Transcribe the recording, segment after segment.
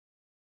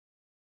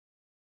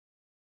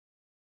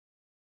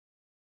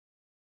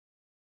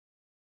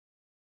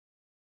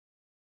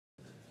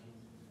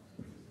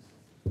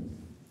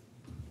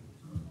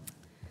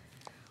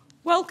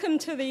Welcome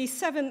to the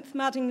 7th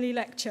Madingley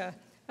Lecture.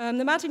 The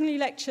Madingley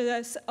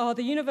Lectures are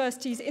the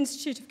University's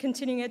Institute of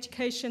Continuing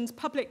Education's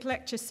public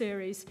lecture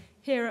series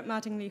here at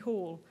Madingley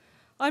Hall.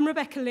 I'm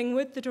Rebecca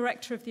Lingwood, the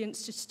Director of the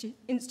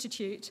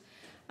Institute,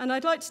 and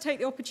I'd like to take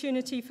the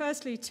opportunity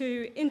firstly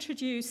to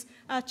introduce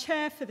our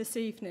chair for this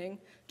evening,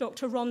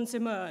 Dr. Ron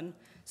Zimmern,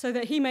 so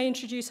that he may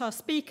introduce our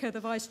speaker,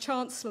 the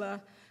Vice-Chancellor,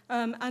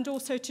 and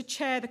also to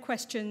chair the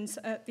questions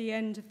at the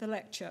end of the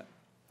lecture.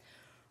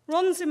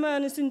 Ron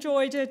Zimmern has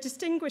enjoyed a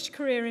distinguished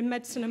career in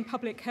medicine and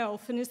public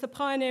health and is the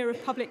pioneer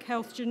of public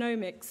health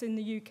genomics in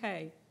the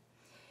UK.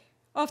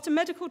 After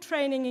medical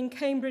training in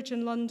Cambridge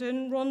and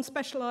London, Ron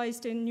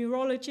specialised in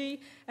neurology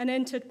and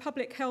entered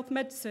public health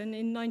medicine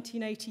in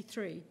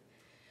 1983.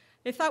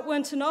 If that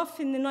weren't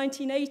enough, in the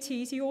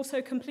 1980s, he also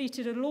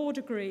completed a law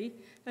degree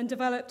and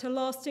developed a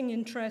lasting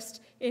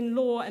interest in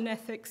law and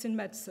ethics in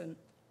medicine.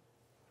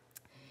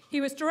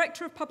 He was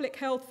Director of Public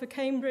Health for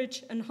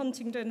Cambridge and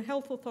Huntingdon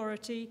Health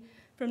Authority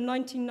from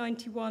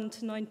 1991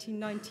 to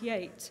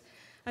 1998,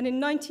 and in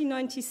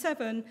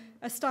 1997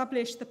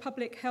 established the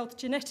Public Health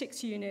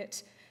Genetics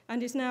Unit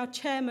and is now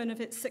chairman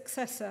of its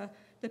successor,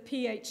 the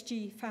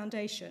PHG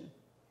Foundation.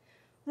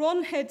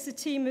 Ron heads a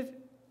team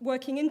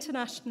working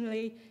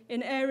internationally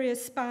in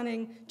areas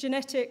spanning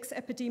genetics,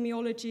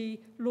 epidemiology,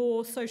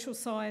 law, social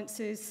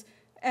sciences,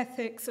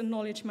 ethics, and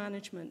knowledge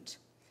management.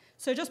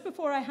 So just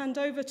before I hand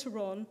over to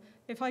Ron,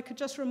 if I could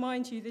just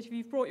remind you that if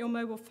you've brought your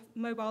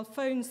mobile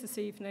phones this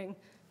evening,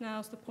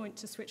 now's the point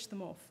to switch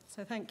them off.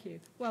 So thank you.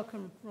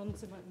 Welcome, Ron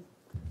Zimmern.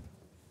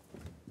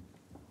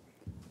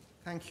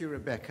 Thank you,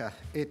 Rebecca.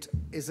 It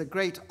is a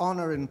great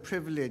honour and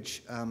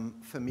privilege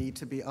for me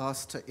to be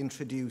asked to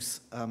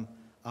introduce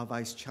our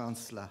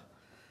Vice-Chancellor,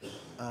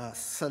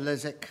 Sir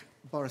Leszek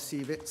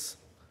Borysiewicz,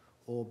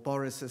 or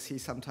Boris as he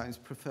sometimes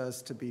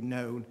prefers to be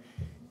known,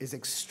 is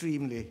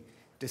extremely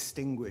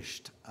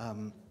distinguished.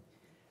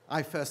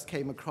 I first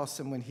came across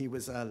him when he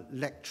was a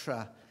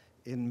lecturer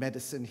in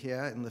medicine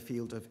here in the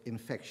field of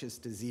infectious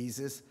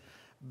diseases,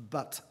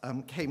 but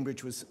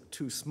Cambridge was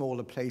too small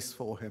a place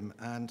for him,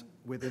 and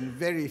within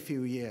very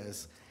few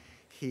years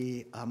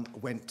he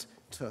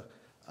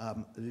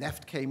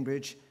left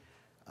Cambridge,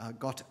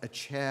 got a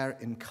chair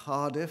in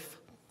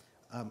Cardiff,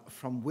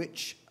 from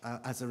which,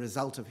 as a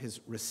result of his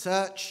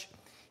research,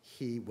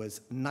 he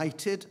was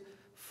knighted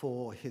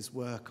for his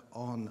work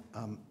on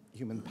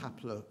human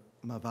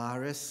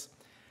papillomavirus.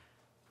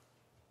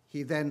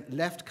 He then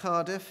left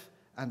Cardiff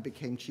and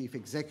became chief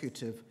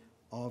executive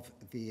of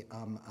the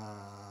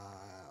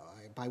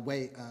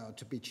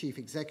chief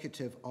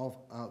executive of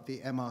the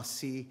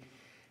MRC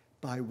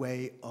by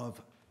way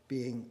of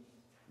being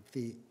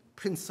the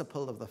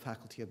principal of the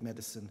Faculty of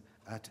Medicine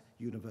at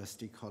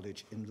University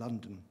College in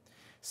London.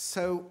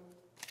 So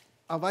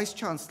our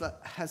Vice-Chancellor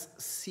has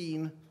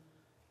seen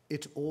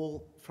it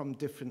all from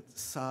different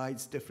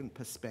sides, different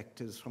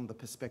perspectives, from the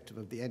perspective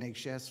of the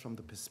NHS, from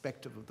the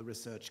perspective of the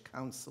research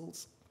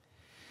councils.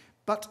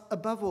 But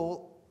above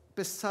all,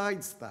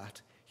 besides that,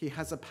 he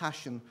has a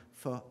passion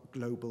for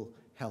global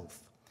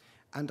health.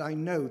 And I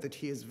know that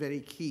he is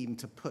very keen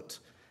to put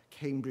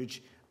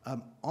Cambridge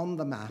on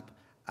the map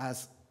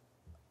as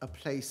a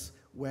place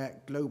where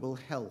global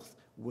health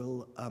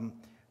will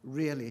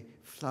really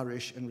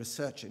flourish and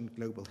research in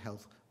global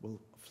health will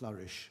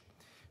flourish.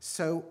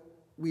 So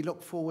we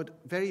look forward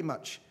very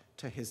much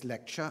to his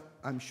lecture.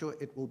 I'm sure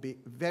it will be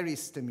very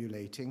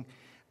stimulating.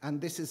 And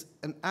this is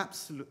an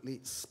absolutely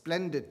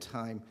splendid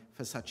time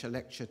for such a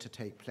lecture to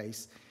take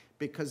place,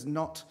 because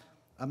not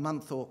a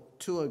month or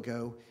two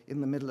ago, in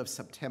the middle of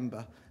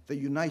September, the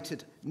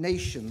United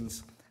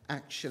Nations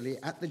actually,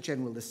 at the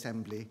General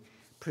Assembly,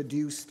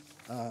 produced,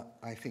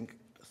 I think,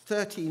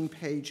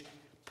 13-page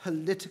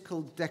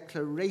political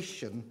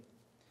declaration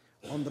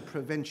on the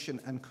prevention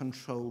and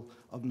control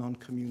of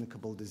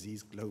non-communicable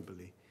disease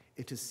globally.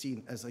 It is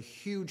seen as a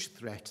huge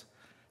threat.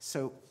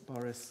 So,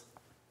 Boris,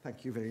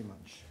 thank you very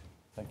much.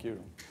 Thank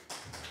you.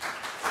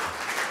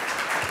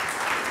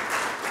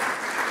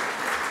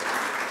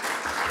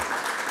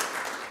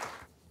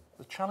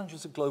 The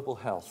challenges of global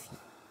health.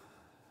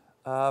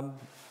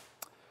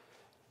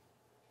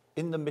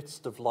 In the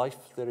midst of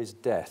life, there is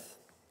death.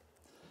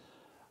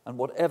 And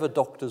whatever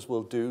doctors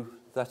will do,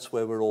 that's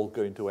where we're all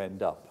going to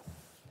end up.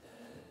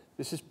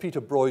 This is Peter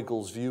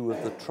Bruegel's view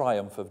of the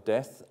triumph of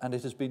death, and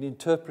it has been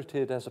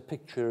interpreted as a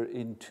picture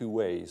in two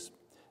ways.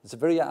 It's a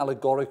very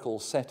allegorical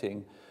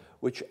setting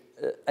which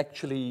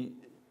actually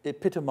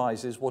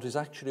epitomizes what is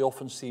actually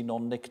often seen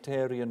on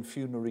nectarian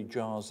funerary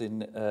jars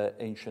in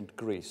ancient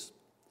Greece.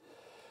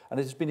 And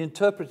it has been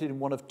interpreted in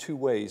one of two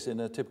ways, in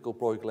a typical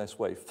Bruegel-esque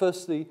way.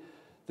 Firstly,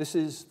 this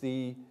is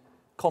the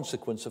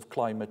consequence of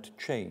climate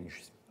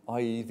change,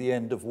 i.e. the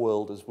end of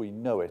world as we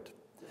know it,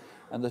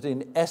 and that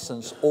in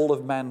essence all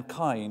of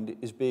mankind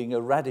is being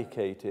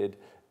eradicated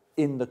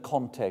in the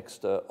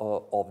context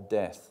of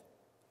death.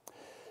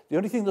 The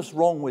only thing that's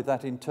wrong with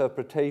that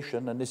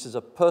interpretation, and this is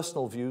a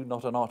personal view,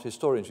 not an art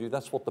historian's view,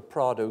 that's what the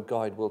Prado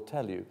Guide will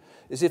tell you,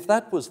 is if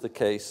that was the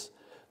case,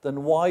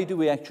 then why do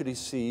we actually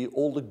see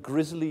all the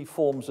grisly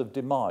forms of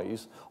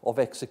demise of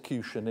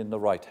execution in the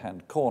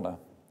right-hand corner?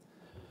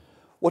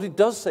 What it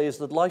does say is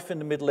that life in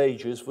the Middle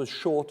Ages was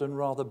short and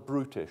rather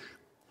brutish.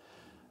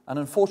 And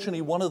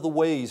unfortunately, one of the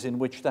ways in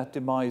which that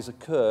demise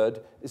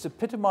occurred is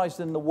epitomized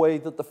in the way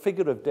that the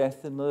figure of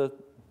death in the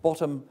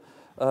bottom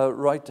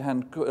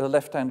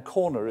left-hand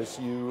corner, as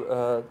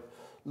you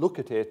look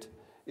at it,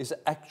 is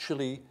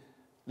actually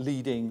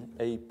leading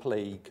a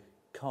plague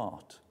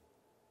cart.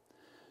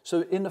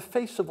 So in the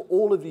face of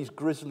all of these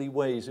grisly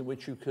ways in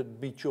which you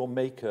could meet your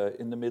maker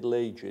in the Middle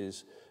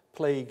Ages,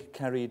 plague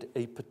carried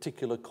a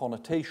particular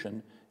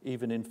connotation,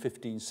 even in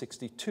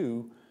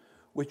 1562,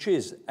 which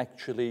is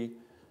actually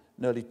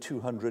nearly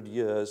 200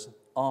 years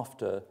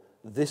after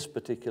this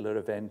particular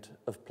event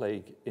of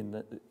plague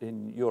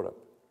in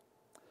Europe.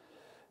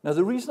 Now,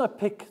 the reason I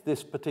pick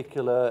this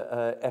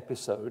particular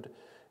episode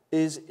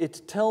is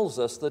it tells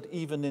us that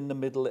even in the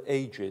Middle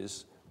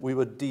Ages, we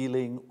were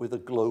dealing with a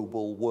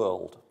global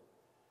world.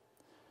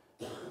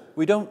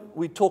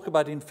 We talk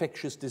about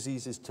infectious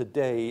diseases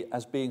today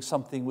as being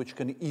something which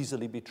can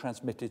easily be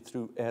transmitted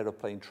through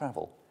aeroplane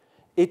travel.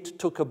 It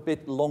took a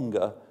bit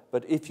longer,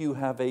 but if you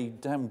have a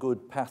damn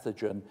good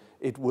pathogen,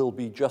 it will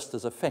be just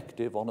as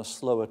effective on a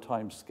slower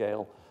time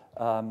scale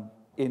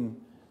in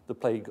the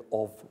plague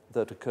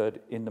that occurred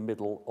in the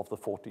middle of the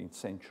 14th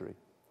century.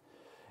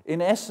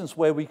 In essence,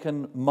 where we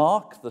can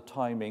mark the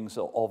timings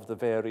of the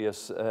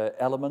various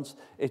elements,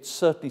 it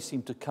certainly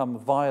seemed to come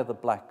via the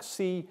Black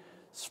Sea,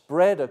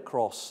 spread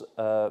across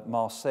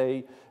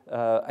Marseille,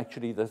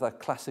 actually there's that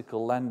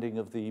classical landing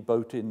of the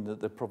boat in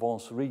the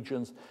Provence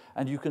regions,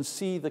 and you can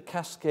see the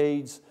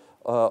cascades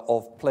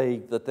of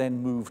plague that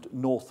then moved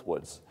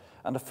northwards.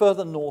 And the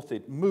further north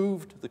it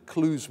moved, the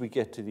clues we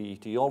get to the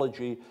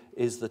etiology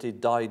is that it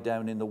died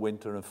down in the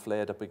winter and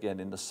flared up again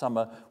in the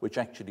summer, which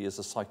actually is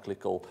a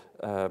cyclical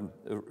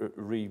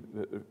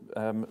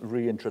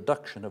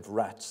reintroduction of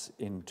rats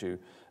into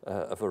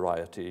a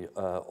variety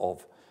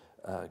of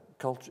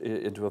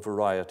into a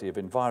variety of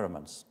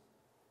environments.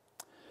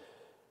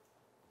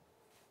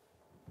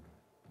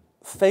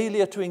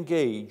 Failure to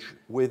engage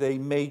with a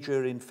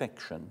major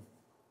infection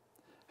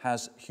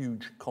has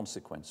huge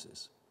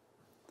consequences.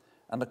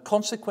 And the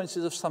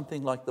consequences of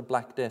something like the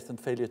Black Death and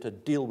failure to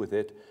deal with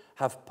it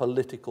have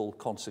political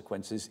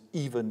consequences,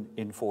 even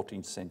in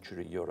 14th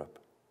century Europe.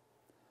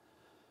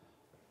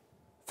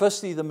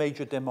 Firstly, the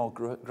major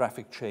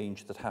demographic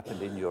change that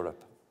happened in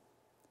Europe.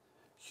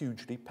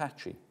 Hugely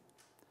patchy.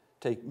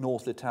 Take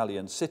North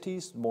Italian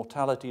cities,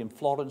 mortality in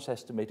Florence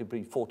estimated to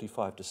be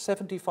 45 to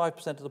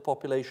 75% of the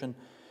population,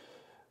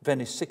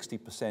 Venice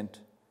 60%,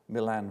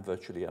 Milan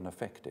virtually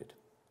unaffected.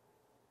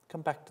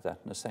 Come back to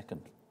that in a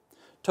second.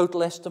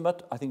 Total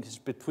estimate, I think, is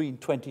between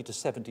 20 to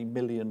 70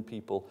 million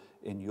people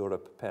in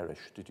Europe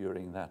perished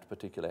during that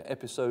particular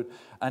episode.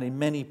 And in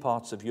many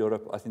parts of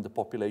Europe, I think the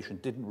population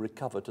didn't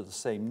recover to the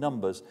same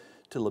numbers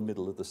till the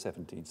middle of the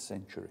 17th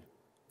century.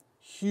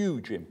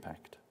 Huge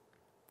impact.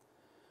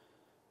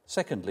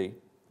 Secondly,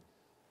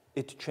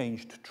 it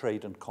changed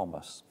trade and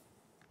commerce.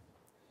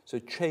 So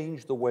it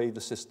changed the way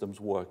the systems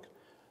work.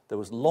 There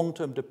was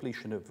long-term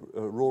depletion of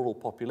rural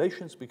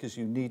populations because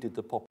you needed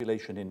the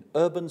population in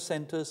urban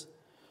centers.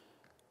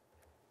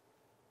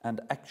 And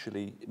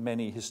actually,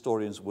 many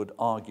historians would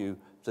argue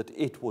that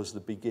it was the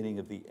beginning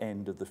of the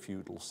end of the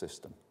feudal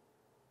system.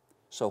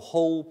 So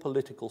whole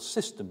political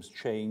systems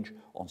change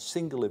on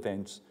single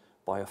events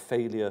by a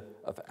failure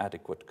of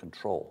adequate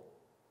control.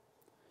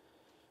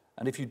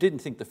 And if you didn't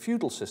think the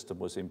feudal system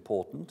was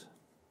important,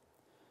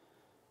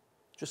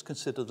 just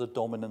consider the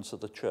dominance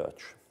of the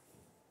church.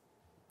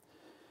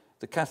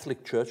 The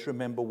Catholic Church,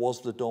 remember,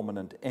 was the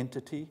dominant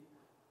entity.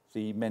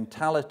 The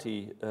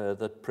mentality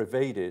that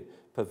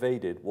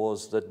pervaded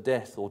was that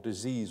death or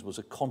disease was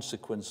a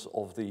consequence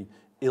of the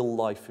ill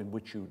life in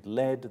which you'd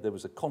led. There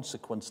was a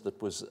consequence that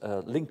was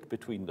linked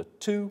between the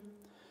two.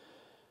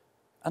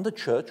 And the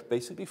church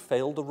basically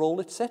failed the role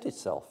it set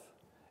itself.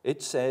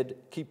 It said,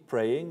 keep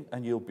praying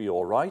and you'll be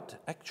all right.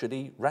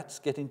 Actually, rats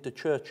get into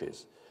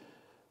churches.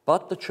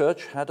 But the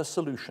church had a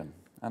solution.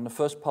 And the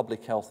first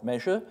public health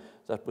measure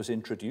that was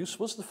introduced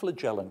was the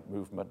flagellant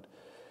movement.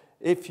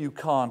 If you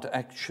can't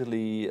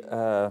actually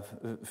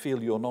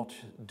feel you're not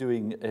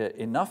doing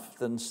enough,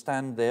 then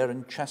stand there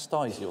and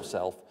chastise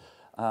yourself.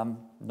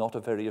 Not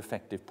a very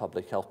effective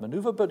public health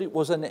maneuver, but it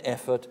was an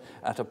effort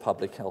at a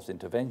public health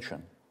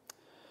intervention.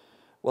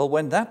 Well,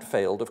 when that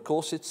failed, of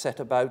course, it set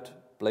about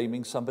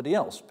blaming somebody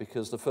else,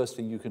 because the first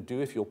thing you can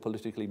do if you're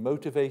politically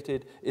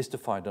motivated is to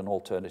find an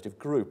alternative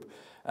group.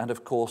 And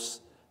of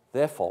course,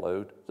 there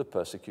followed the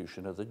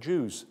persecution of the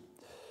Jews.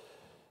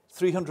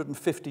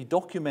 350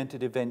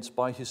 documented events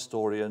by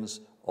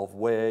historians of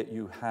where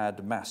you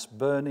had mass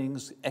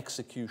burnings,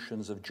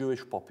 executions of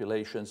Jewish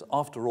populations.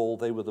 After all,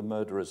 they were the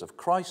murderers of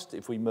Christ.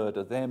 If we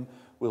murder them,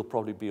 we'll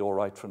probably be all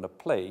right from the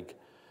plague.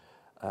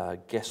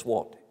 Guess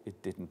what?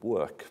 It didn't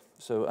work.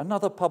 So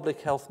another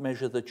public health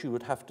measure that you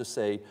would have to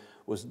say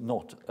was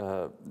not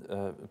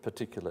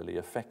particularly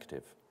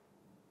effective.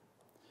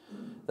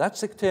 That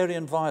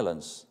sectarian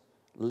violence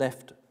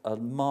left a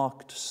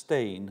marked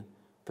stain,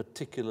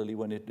 particularly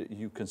when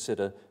you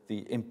consider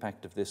the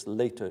impact of this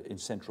later in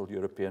Central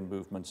European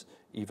movements,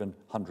 even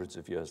hundreds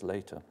of years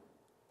later.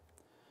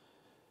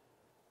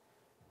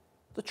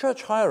 The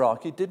church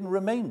hierarchy didn't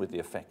remain with the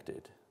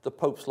affected. The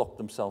popes locked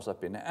themselves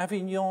up in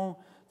Avignon.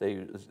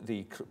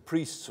 The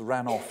priests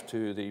ran off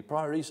to the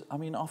priories. I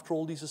mean, after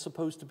all, these are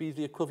supposed to be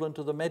the equivalent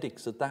of the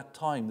medics at that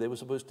time. They were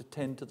supposed to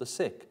tend to the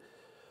sick.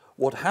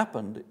 What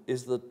happened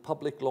is that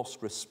public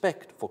lost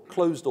respect for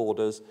closed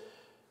orders,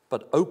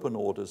 but open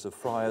orders of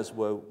friars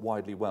were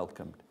widely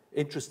welcomed.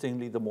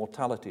 Interestingly, the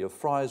mortality of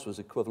friars was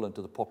equivalent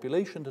to the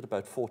population at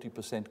about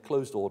 40%.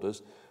 Closed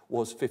orders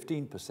was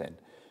 15%.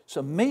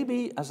 So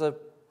maybe as a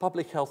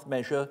public health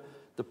measure,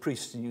 the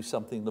priests knew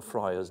something the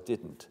friars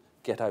didn't: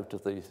 get out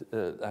of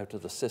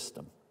the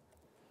system.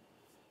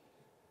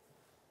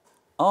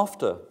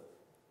 After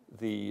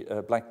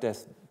the Black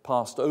Death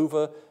passed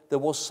over, there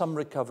was some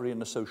recovery in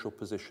the social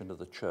position of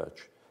the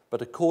church.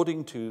 But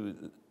according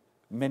to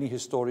many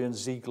historians,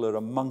 Ziegler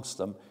amongst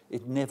them,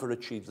 it never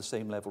achieved the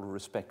same level of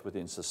respect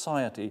within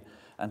society,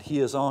 and he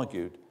has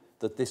argued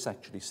that this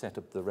actually set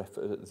up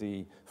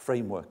the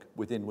framework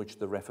within which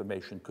the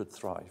Reformation could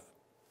thrive.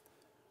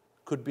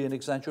 Could be an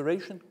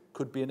exaggeration,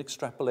 could be an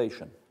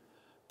extrapolation,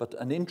 but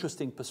an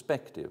interesting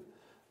perspective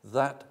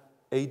that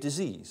a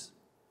disease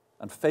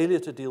and failure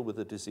to deal with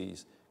a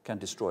disease can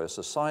destroy a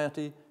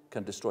society,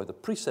 can destroy the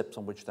precepts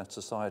on which that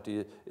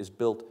society is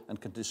built,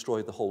 and can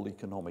destroy the whole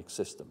economic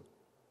system.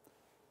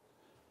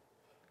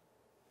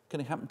 Can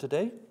it happen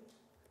today?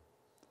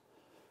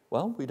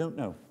 Well, we don't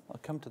know.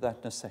 I'll come to that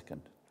in a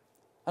second.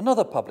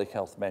 Another public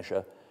health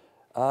measure,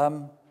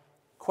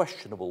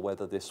 questionable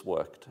whether this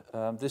worked.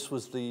 This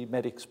was the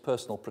medic's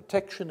personal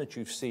protection that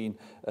you've seen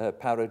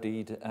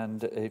parodied,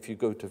 and if you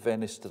go to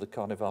Venice to the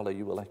Carnevale,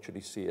 you will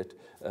actually see it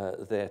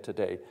there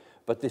today.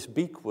 But this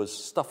beak was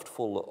stuffed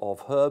full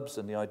of herbs,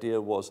 and the idea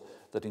was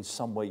that in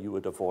some way you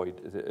would avoid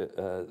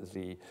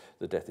the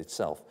death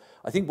itself.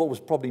 I think what was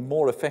probably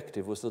more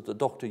effective was that the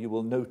doctor, you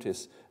will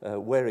notice,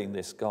 wearing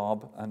this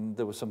garb, and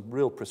there were some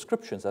real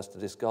prescriptions as to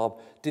this garb,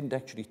 didn't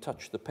actually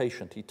touch the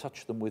patient. He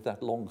touched them with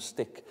that long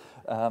stick.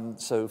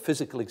 So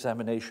physical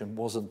examination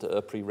wasn't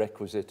a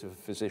prerequisite of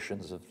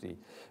physicians of the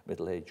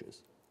Middle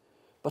Ages.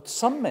 But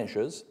some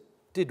measures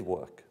did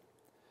work.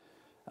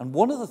 And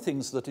one of the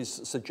things that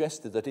is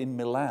suggested that in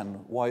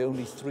Milan, why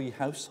only 3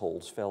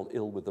 households fell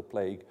ill with the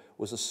plague,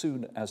 was as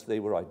soon as they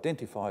were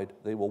identified,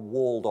 they were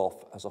walled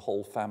off as a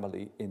whole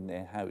family in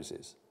their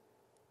houses.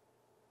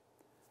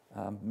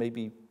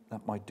 Maybe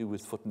that might do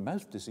with foot and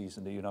mouth disease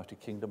in the United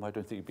Kingdom. I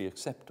don't think it'd be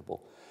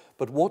acceptable.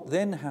 But what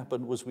then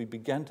happened was we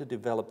began to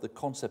develop the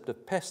concept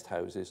of pest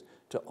houses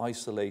to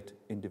isolate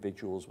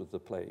individuals with the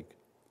plague.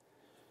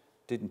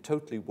 Didn't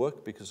totally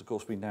work because, of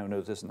course, we now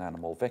know there's an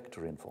animal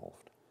vector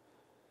involved.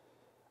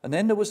 And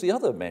then there was the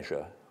other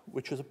measure,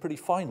 which was a pretty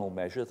final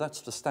measure.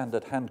 That's the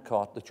standard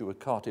handcart that you were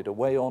carted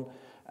away on,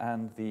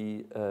 and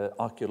the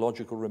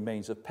archaeological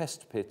remains of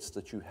pest pits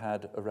that you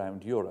had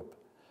around Europe.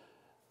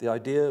 The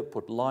idea,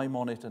 put lime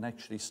on it and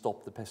actually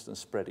stop the pestilence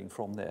spreading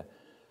from there.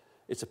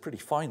 It's a pretty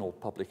final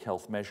public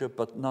health measure,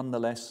 but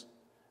nonetheless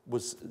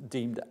was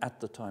deemed at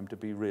the time to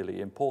be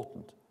really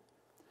important.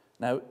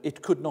 Now,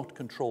 it could not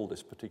control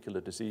this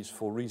particular disease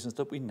for reasons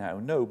that we now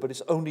know, but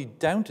it's only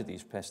down to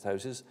these pest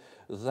houses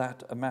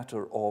that a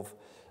matter of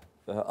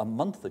a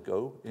month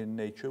ago in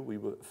Nature, we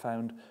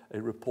found a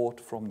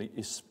report from the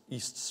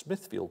East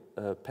Smithfield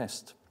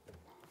pest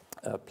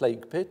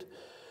plague pit,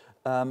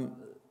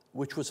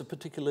 which was a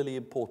particularly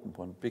important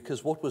one,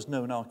 because what was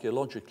known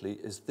archaeologically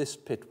is this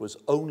pit was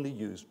only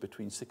used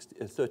between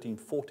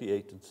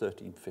 1348 and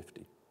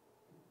 1350.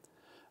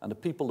 And the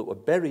people that were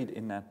buried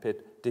in that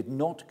pit did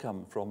not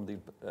come from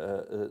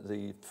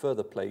the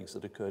further plagues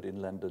that occurred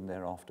in London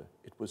thereafter.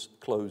 It was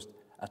closed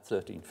at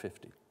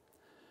 1350.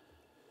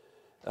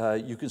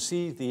 You can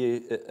see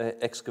the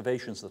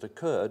excavations that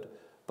occurred,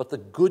 but the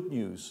good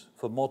news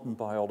for modern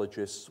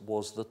biologists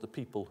was that the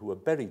people who were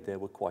buried there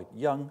were quite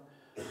young,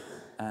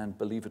 and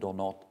believe it or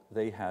not,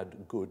 they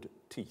had good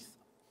teeth.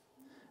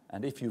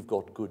 And if you've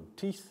got good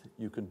teeth,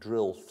 you can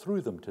drill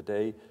through them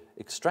today,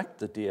 extract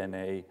the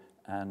DNA,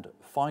 and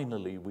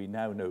finally, we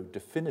now know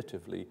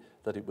definitively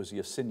that it was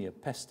Yersinia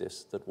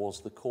pestis that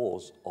was the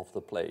cause of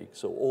the plague.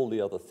 So all the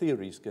other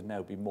theories can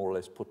now be more or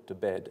less put to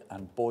bed,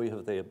 and boy,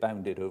 have they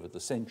abounded over the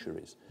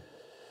centuries.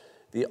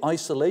 The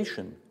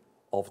isolation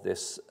of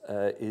this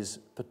is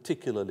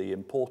particularly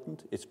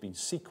important. It's been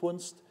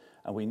sequenced,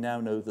 and we now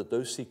know that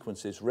those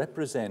sequences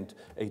represent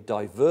a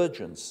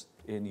divergence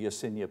in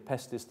Yersinia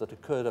pestis that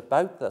occurred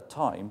about that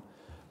time,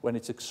 when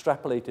it's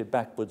extrapolated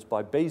backwards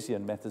by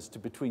Bayesian methods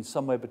to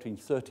somewhere between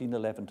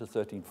 1311 to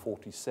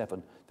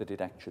 1347 that it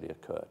actually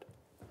occurred.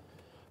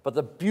 But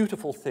the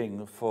beautiful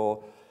thing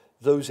for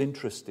those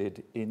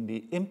interested in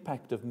the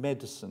impact of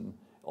medicine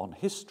on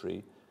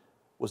history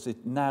was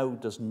it now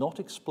does not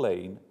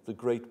explain the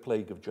Great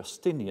Plague of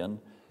Justinian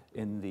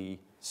in the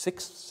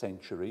 6th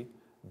century,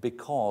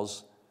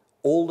 because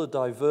All the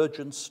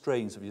divergent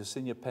strains of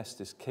Yersinia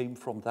pestis came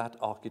from that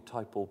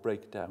archetypal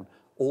breakdown.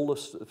 All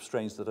the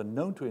strains that are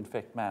known to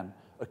infect man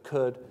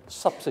occurred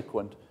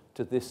subsequent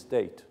to this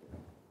date.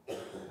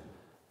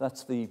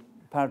 That's the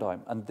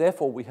paradigm. And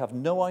therefore, we have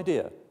no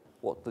idea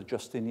what the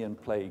Justinian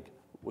plague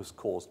was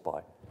caused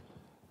by.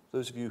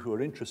 Those of you who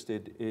are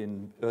interested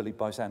in early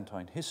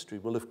Byzantine history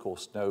will, of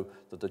course, know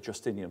that the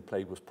Justinian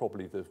plague was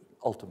probably the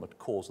ultimate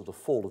cause of the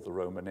fall of the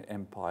Roman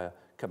Empire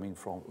coming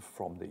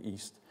from the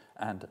east,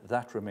 and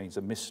that remains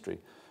a mystery.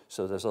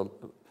 So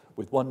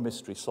with one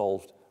mystery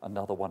solved,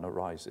 another one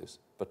arises.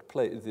 But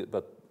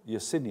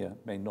Yersinia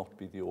may not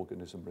be the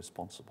organism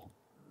responsible.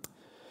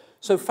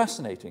 So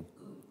fascinating.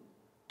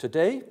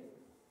 Today,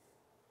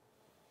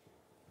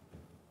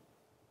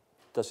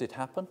 does it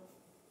happen?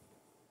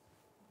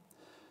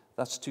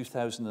 That's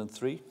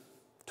 2003.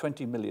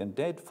 20 million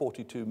dead,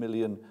 42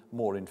 million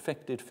more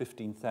infected,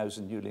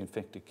 15,000 newly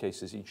infected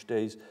cases each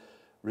day,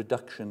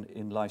 reduction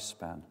in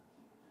lifespan.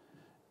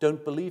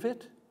 Don't believe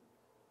it?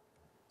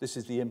 This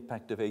is the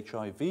impact of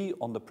HIV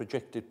on the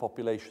projected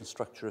population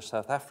structure of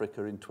South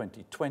Africa in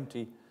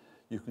 2020.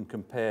 You can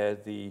compare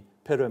the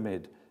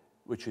pyramid,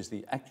 which is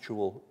the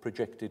actual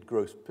projected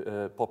growth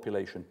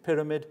population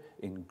pyramid,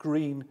 in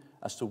green,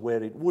 as to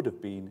where it would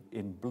have been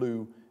in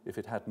blue if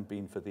it hadn't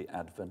been for the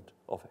advent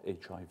of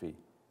HIV.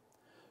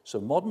 So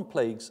modern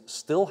plagues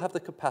still have the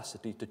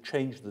capacity to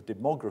change the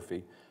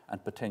demography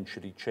and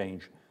potentially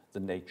change the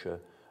nature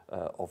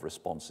of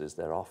responses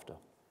thereafter.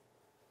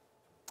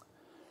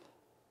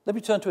 Let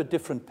me turn to a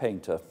different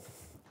painter,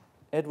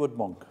 Edward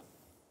Munch.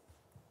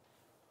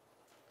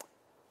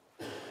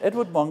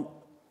 Edward Munch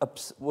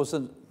was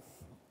an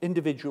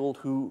individual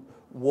who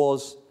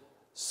was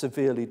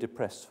severely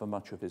depressed for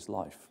much of his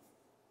life,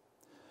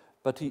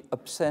 but he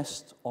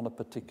obsessed on a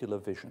particular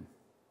vision.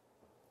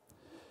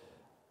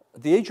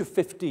 At the age of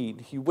 15,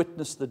 he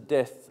witnessed the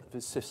death of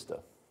his sister.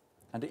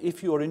 And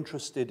if you are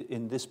interested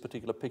in this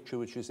particular picture,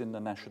 which is in the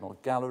National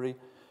Gallery,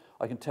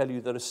 I can tell you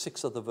there are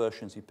 6 other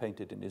versions he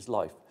painted in his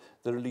life.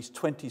 There are at least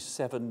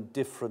 27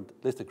 different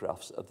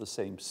lithographs of the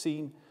same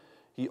scene.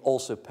 He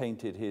also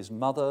painted his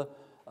mother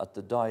at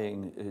the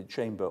dying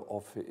chamber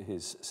of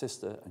his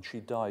sister, and she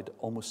died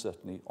almost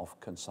certainly of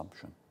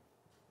consumption.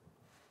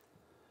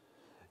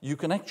 You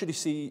can actually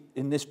see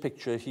in this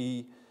picture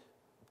he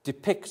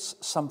depicts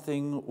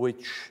something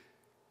which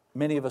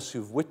many of us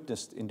who've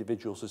witnessed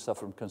individuals who suffer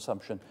from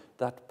consumption,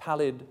 that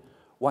pallid,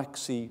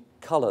 waxy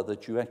color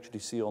that you actually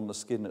see on the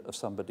skin of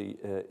somebody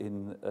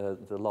in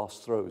the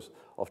last throes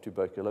of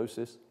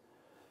tuberculosis.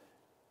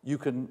 You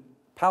can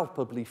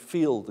palpably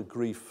feel the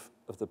grief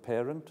of the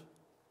parent,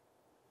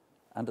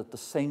 and at the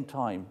same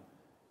time,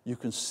 you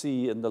can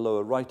see in the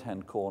lower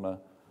right-hand corner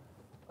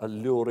a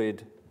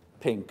lurid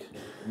pink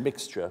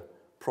mixture,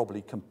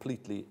 probably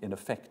completely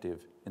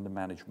ineffective in the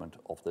management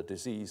of the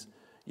disease,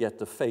 yet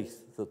the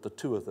faith that the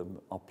two of them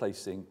are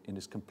placing in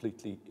is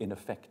completely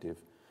ineffective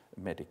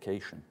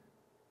medication.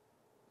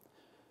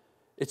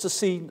 It's a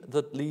scene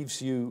that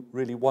leaves you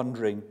really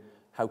wondering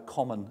how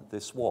common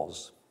this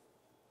was.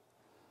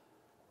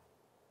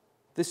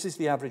 This is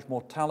the average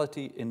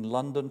mortality in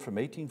London from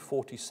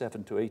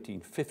 1847 to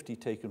 1850,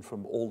 taken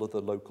from all of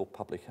the local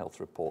public health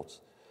reports.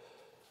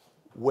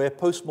 Where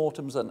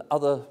postmortems and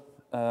other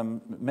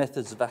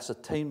methods of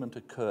ascertainment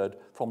occurred,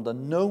 from the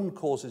known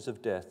causes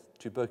of death,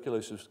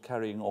 tuberculosis was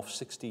carrying off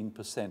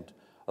 16%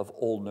 of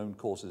all known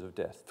causes of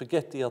death.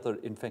 Forget the other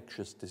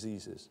infectious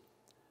diseases.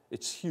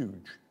 It's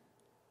huge.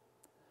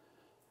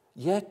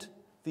 Yet,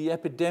 the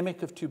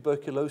epidemic of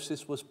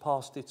tuberculosis was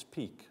past its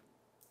peak.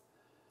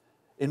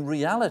 In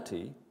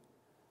reality,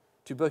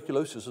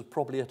 tuberculosis was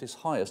probably at its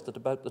highest at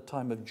about the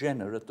time of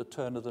Jenner at the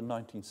turn of the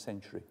 19th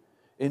century.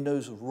 In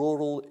those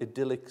rural,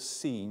 idyllic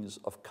scenes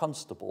of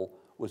Constable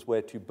was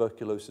where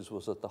tuberculosis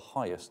was at the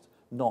highest,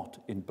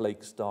 not in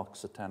Blake's dark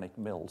satanic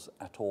mills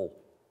at all.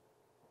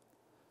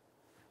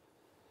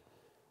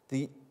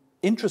 The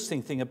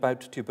interesting thing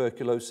about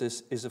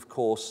tuberculosis is, of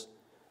course,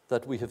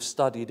 that we have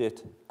studied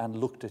it and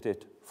looked at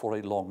it for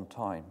a long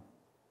time.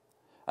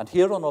 And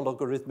here on a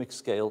logarithmic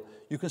scale,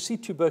 you can see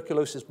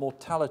tuberculosis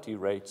mortality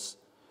rates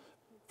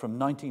from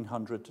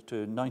 1900 to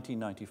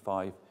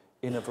 1995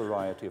 in a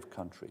variety of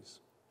countries.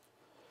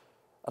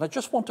 And I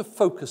just want to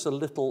focus a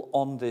little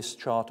on this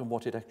chart and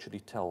what it actually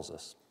tells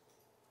us.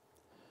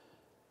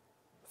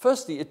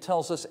 Firstly, it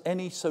tells us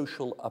any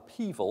social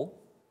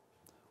upheaval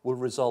will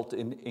result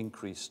in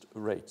increased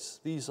rates.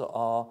 These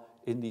are,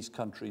 in these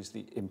countries,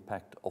 the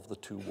impact of the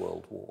 2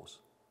 world wars.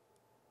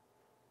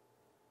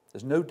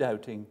 There's no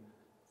doubting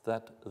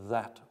that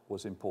that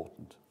was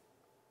important.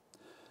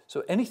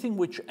 So anything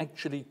which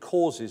actually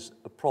causes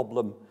a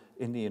problem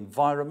in the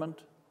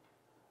environment,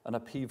 an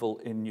upheaval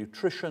in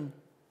nutrition,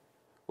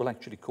 will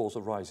actually cause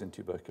a rise in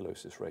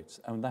tuberculosis rates,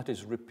 and that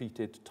is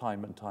repeated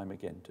time and time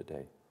again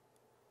today.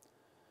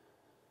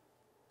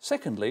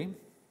 Secondly,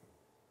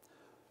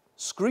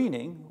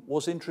 screening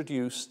was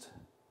introduced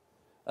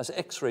as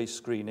X-ray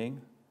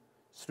screening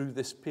through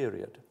this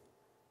period.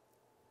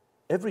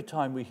 Every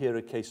time we hear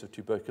a case of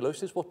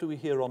tuberculosis, what do we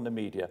hear on the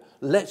media?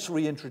 Let's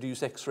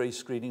reintroduce X-ray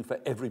screening for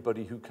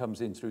everybody who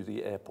comes in through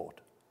the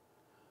airport.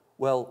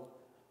 Well,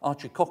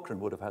 Archie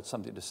Cochrane would have had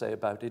something to say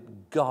about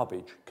it.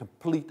 Garbage,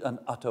 complete and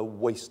utter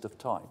waste of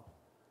time.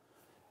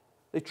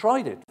 They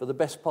tried it for the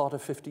best part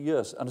of 50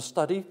 years, and a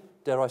study,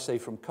 dare I say,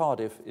 from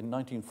Cardiff in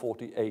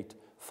 1948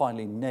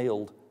 finally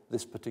nailed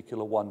this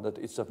particular one, that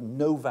it's of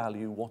no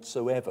value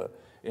whatsoever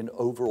in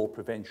overall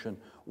prevention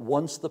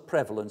once the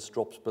prevalence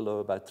drops below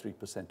about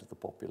 3% of the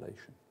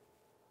population.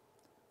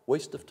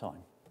 Waste of time.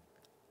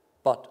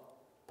 But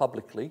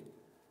publicly,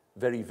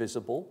 very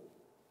visible,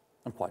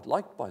 and quite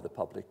liked by the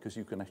public, because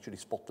you can actually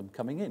spot them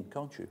coming in,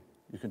 can't you?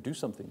 You can do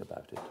something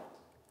about it.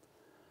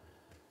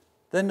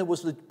 Then there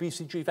was the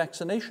BCG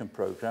vaccination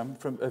program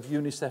of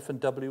UNICEF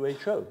and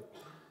WHO.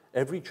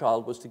 Every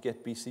child was to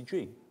get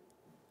BCG.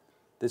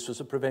 This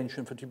was a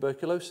prevention for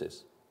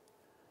tuberculosis.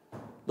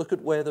 Look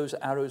at where those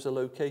arrows are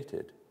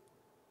located.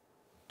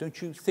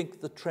 Don't you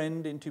think the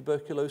trend in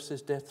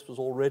tuberculosis deaths was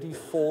already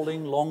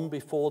falling long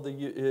before the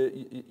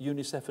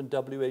UNICEF and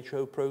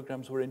WHO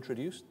programs were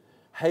introduced?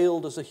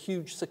 Hailed as a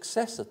huge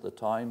success at the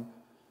time,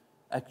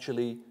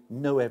 actually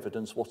no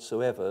evidence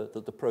whatsoever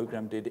that the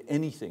program did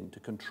anything to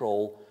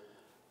control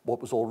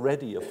what was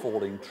already a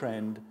falling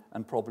trend,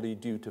 and probably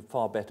due to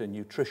far better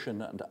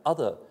nutrition and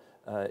other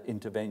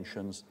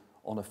interventions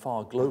on a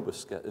far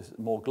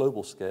more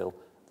global scale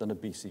than a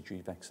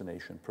BCG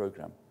vaccination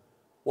program.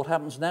 What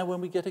happens now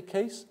when we get a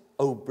case?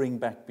 Oh, bring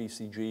back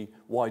BCG.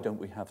 Why don't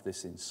we have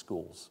this in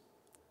schools?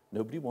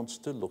 Nobody wants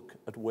to look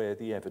at where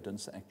the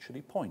evidence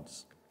actually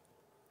points.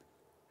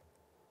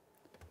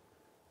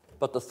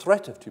 But the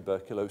threat of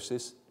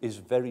tuberculosis is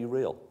very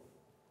real.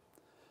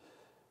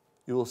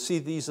 You will see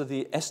these are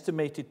the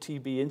estimated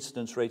TB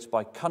incidence rates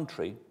by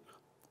country,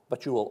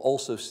 but you will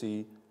also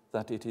see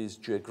that it is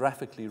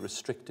geographically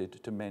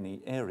restricted to many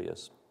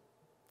areas.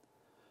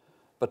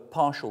 But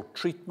partial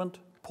treatment,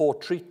 poor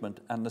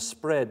treatment, and the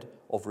spread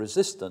of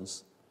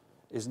resistance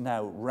is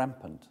now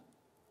rampant.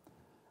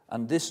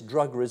 And this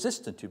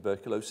drug-resistant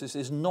tuberculosis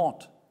is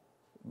not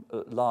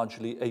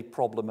largely a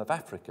problem of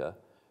Africa.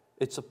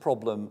 It's a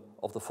problem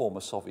of the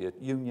former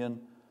Soviet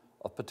Union,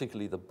 of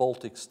particularly the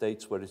Baltic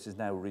states, where it is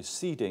now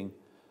receding,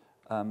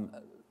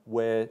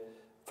 where,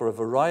 for a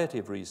variety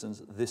of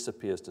reasons, this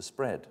appears to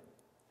spread.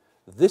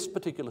 This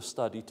particular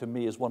study, to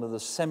me, is one of the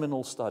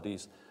seminal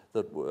studies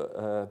that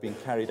were being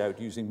carried out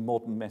using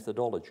modern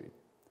methodology,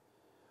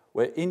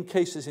 where in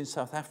cases in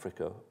South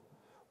Africa,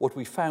 what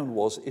we found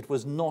was it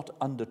was not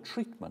under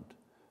treatment,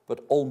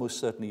 but almost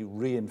certainly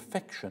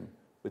reinfection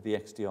with the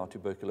XDR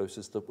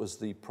tuberculosis that was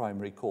the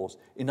primary cause.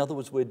 In other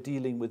words, we're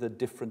dealing with a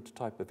different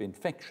type of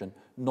infection,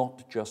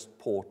 not just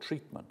poor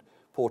treatment.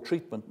 Poor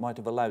treatment might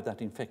have allowed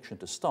that infection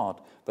to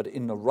start, but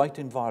in the right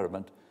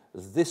environment,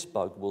 this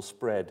bug will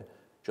spread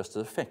just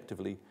as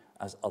effectively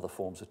as other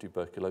forms of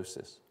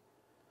tuberculosis.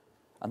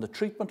 And the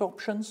treatment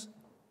options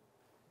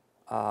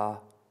are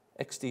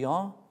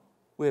XDR,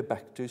 we're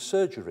back to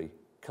surgery,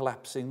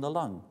 collapsing the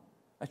lung,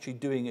 actually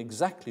doing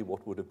exactly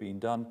what would have been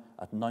done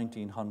at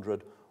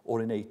 1900 or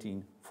in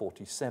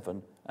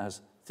 1847 as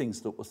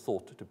things that were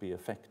thought to be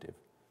effective.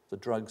 The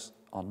drugs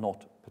are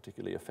not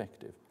particularly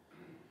effective.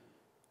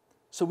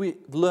 So we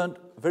learned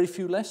very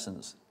few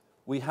lessons.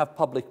 We have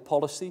public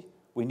policy.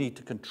 We need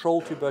to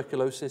control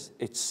tuberculosis.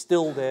 It's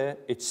still there.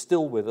 It's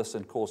still with us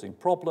and causing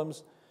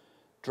problems.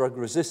 Drug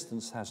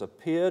resistance has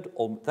appeared.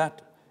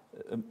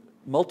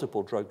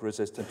 Multiple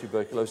drug-resistant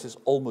tuberculosis,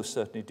 almost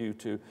certainly due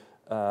to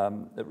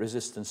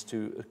resistance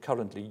to a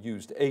currently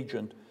used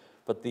agent.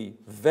 But the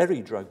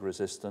very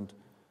drug-resistant,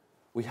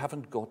 we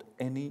haven't got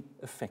any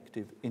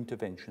effective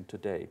intervention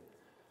today.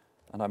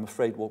 And I'm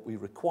afraid what we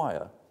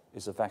require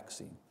is a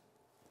vaccine.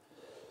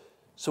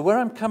 So where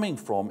I'm coming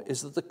from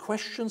is that the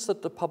questions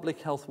that the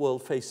public health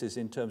world faces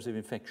in terms of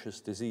infectious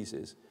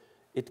diseases,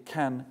 it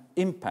can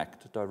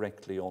impact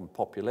directly on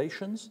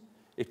populations,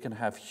 it can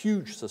have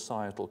huge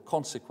societal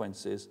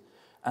consequences,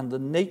 and the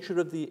nature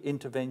of the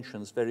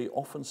interventions very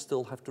often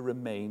still have to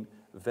remain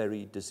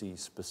very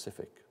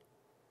disease-specific.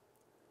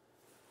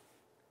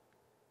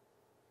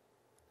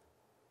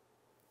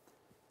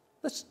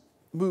 Let's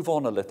move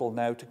on a little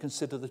now to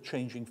consider the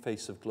changing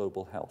face of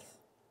global health.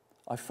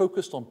 I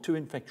focused on two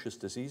infectious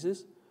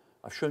diseases.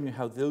 I've shown you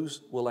how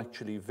those will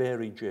actually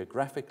vary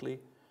geographically,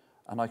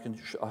 and I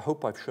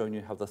hope I've shown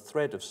you how the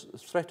threat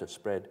of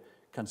spread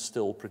can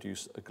still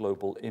produce a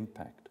global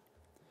impact.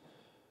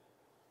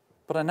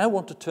 But I now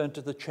want to turn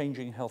to the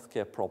changing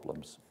healthcare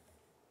problems.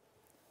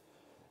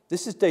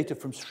 This is data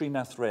from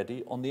Srinath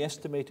Reddy on the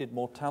estimated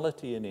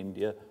mortality in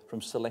India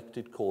from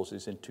selected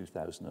causes in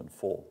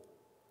 2004.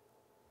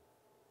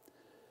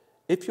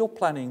 If you're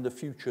planning the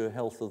future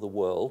health of the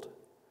world,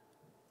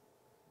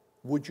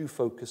 would you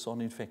focus on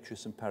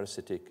infectious and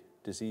parasitic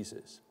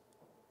diseases?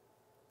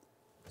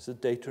 This is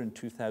data in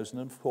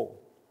 2004.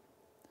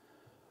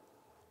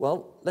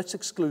 Well, let's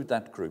exclude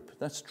that group.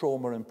 That's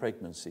trauma and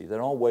pregnancy.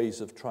 There are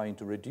ways of trying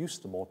to reduce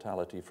the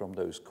mortality from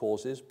those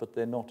causes, but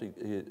they're not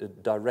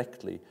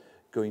directly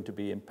going to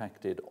be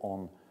impacted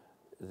on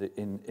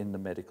in the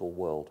medical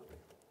world.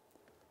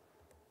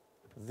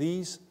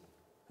 These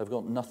have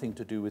got nothing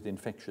to do with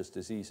infectious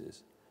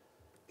diseases.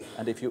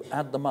 And if you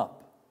add them up,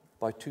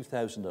 by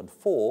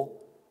 2004,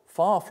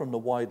 far from the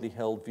widely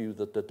held view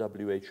that the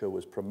WHO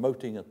was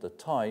promoting at the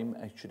time,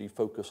 actually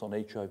focus on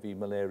HIV,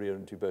 malaria,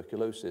 and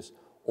tuberculosis,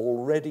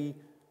 already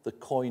the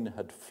coin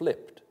had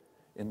flipped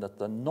in that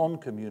the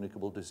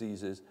non-communicable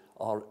diseases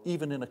are,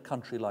 even in a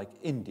country like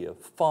India,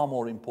 far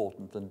more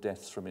important than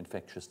deaths from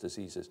infectious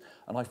diseases.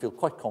 And I feel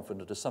quite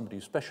confident, as somebody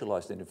who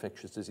specialized in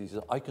infectious diseases,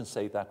 I can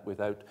say that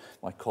without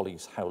my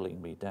colleagues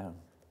howling me down.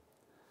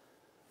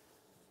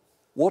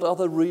 What are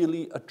the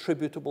really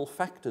attributable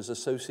factors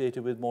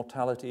associated with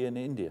mortality in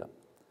India?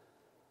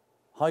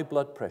 High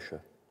blood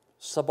pressure,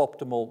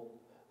 suboptimal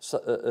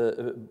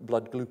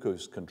blood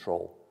glucose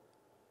control,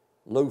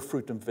 low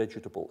fruit and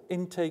vegetable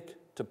intake,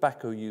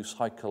 tobacco use,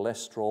 high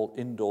cholesterol,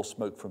 indoor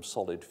smoke from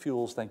solid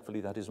fuels.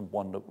 Thankfully, that isn't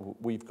one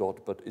that we've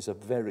got, but is a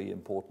very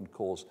important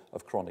cause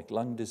of chronic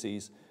lung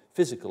disease,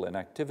 physical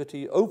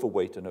inactivity,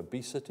 overweight and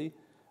obesity,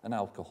 and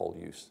alcohol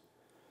use.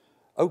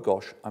 Oh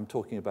gosh, I'm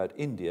talking about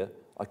India.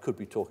 I could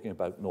be talking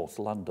about North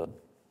London.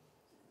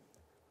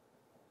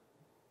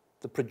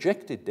 The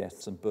projected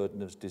deaths and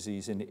burden of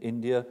disease in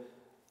India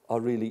are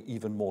really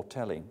even more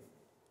telling.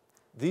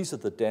 These are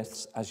the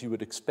deaths as you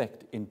would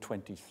expect in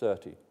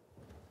 2030.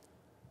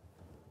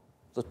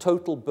 The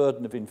total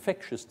burden of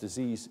infectious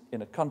disease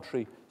in a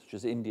country such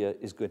as India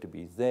is going to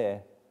be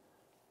there.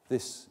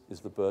 This is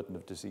the burden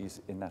of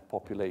disease in that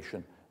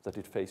population that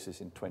it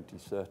faces in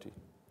 2030.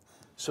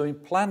 So in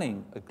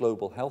planning a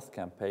global health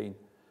campaign,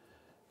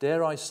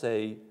 dare I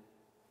say,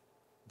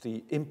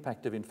 the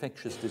impact of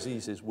infectious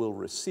diseases will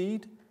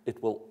recede.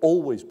 It will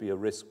always be a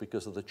risk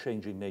because of the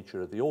changing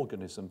nature of the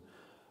organism,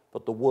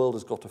 but the world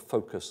has got to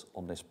focus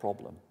on this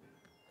problem.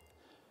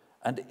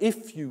 And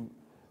if you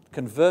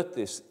convert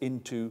this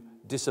into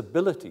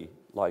disability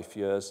life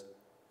years,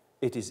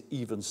 it is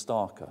even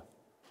starker.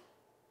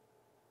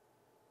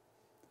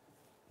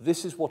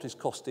 This is what is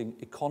costing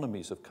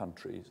economies of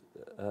countries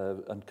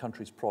and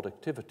countries'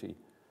 productivity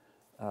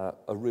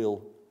a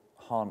real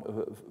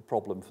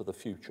problem for the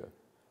future.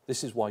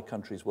 This is why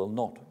countries will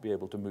not be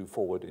able to move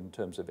forward in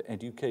terms of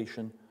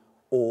education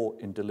or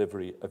in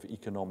delivery of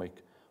economic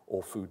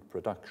or food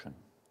production.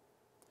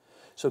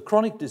 So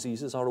chronic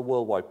diseases are a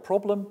worldwide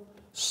problem,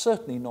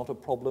 certainly not a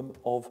problem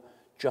of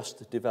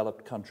just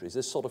developed countries.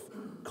 This sort of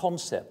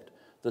concept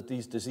that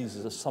these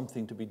diseases are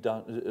something to be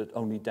done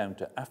only down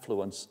to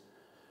affluence.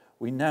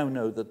 We now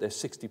know that they're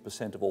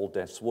 60% of all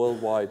deaths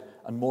worldwide,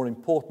 and more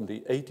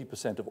importantly,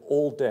 80% of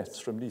all deaths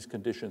from these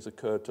conditions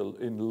occur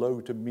in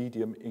low to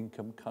medium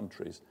income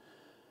countries.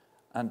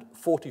 And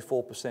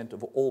 44%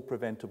 of all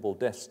preventable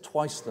deaths,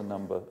 twice the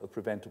number of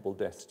preventable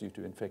deaths due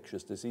to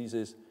infectious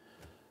diseases.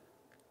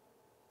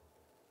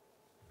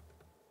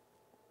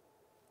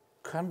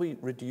 Can we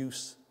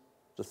reduce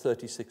the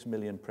 36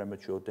 million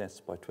premature deaths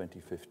by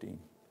 2015?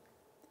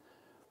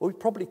 Well, we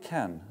probably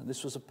can.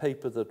 This was a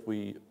paper that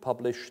we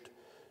published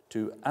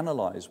to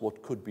analyze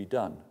what could be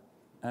done.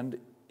 And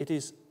it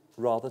is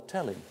rather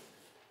telling,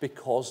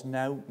 because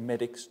now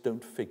medics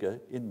don't figure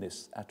in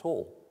this at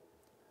all.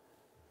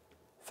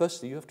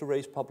 Firstly, you have to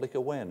raise public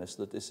awareness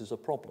that this is a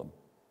problem,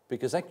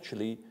 because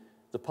actually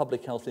the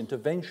public health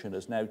intervention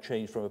has now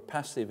changed from a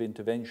passive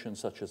intervention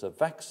such as a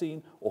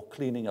vaccine or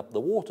cleaning up the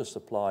water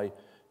supply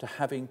to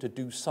having to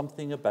do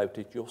something about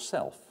it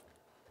yourself.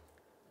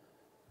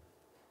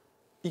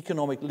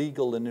 Economic,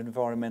 legal, and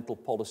environmental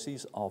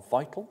policies are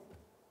vital.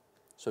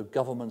 So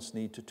governments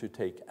need to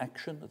take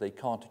action. They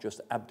can't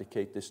just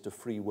abdicate this to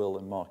free will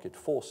and market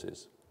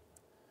forces.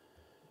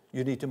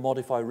 You need to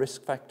modify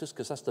risk factors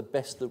because that's the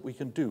best that we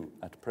can do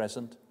at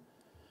present.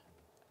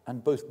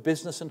 And both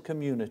business and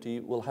community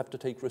will have to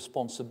take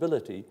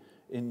responsibility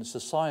in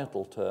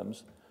societal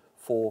terms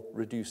for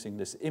reducing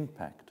this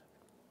impact.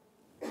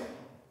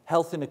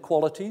 Health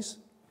inequalities,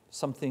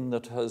 something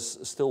that has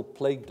still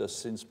plagued us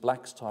since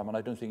Black's time, and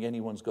I don't think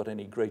anyone's got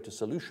any greater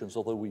solutions,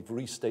 although we've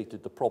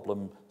restated the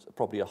problem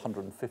probably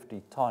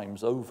 150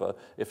 times over,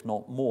 if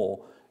not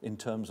more, in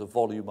terms of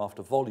volume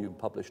after volume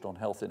published on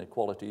health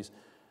inequalities.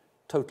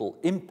 Total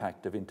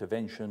impact of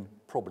intervention,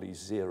 probably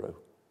zero.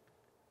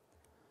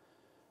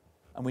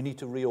 And we need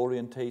to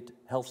reorientate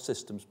health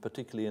systems,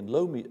 particularly in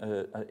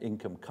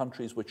low-income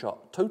countries, which are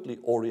totally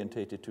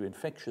orientated to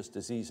infectious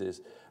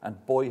diseases.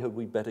 And boy, had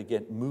we better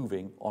get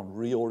moving on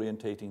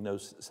reorientating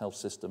those health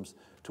systems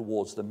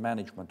towards the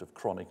management of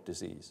chronic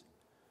disease.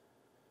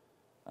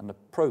 And the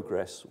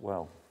progress,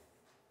 well,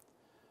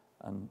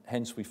 and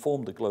hence we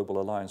formed the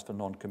Global Alliance for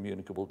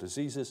Non-Communicable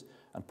Diseases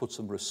and put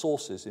some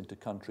resources into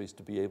countries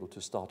to be able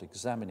to start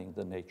examining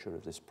the nature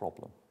of this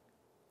problem.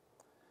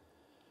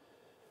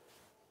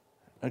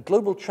 And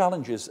global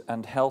challenges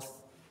and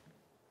health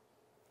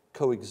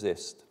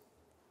coexist.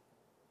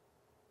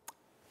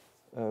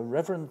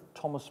 Reverend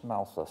Thomas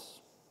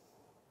Malthus,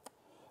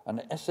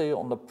 an essay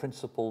on the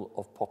principle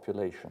of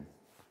population.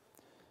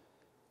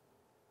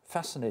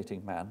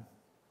 Fascinating man.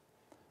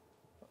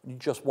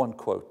 Just one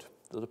quote,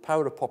 that the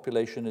power of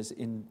population is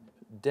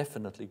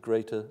indefinitely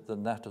greater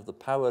than that of the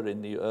power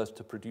in the earth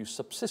to produce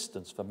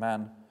subsistence for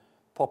man.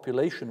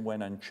 population,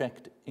 when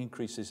unchecked,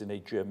 increases in a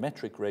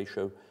geometric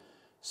ratio,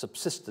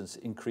 subsistence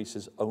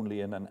increases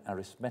only in an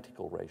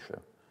arithmetical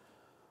ratio.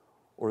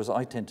 Or as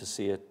I tend to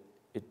see it,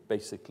 it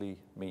basically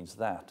means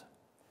that.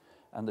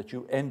 And that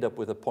you end up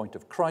with a point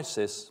of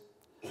crisis,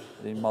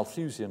 the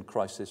Malthusian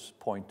crisis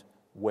point,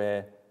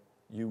 where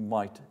you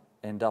might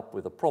end up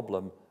with a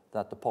problem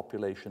that the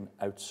population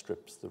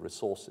outstrips the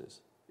resources.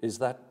 Is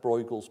that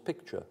Bruegel's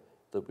picture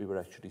that we were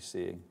actually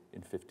seeing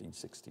in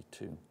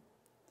 1562?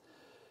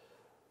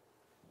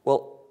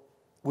 Well,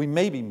 we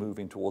may be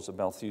moving towards a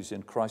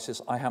Malthusian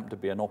crisis. I happen to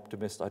be an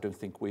optimist. I don't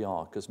think we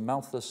are, because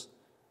Malthus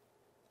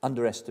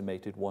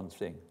underestimated one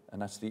thing,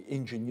 and that's the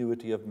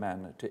ingenuity of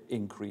man to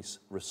increase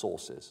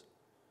resources.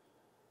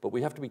 But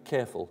we have to be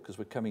careful, because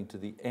we're coming to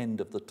the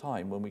end of the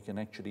time when we can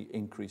actually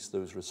increase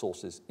those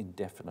resources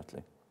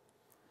indefinitely.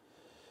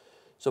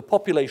 So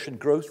population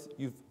growth,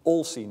 you've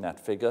all seen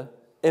that figure.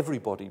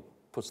 Everybody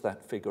puts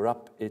that figure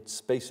up.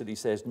 It basically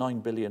says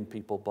 9 billion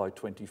people by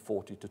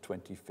 2040 to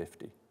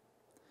 2050.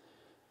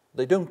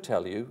 They don't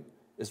tell you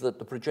is that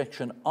the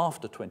projection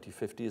after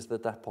 2050 is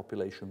that that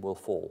population will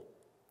fall.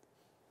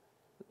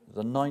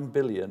 The 9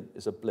 billion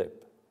is a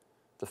blip.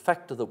 The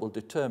factor that will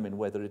determine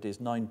whether it is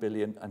 9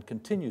 billion and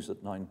continues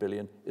at 9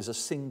 billion is a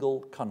single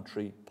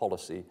country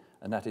policy,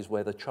 and that is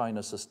whether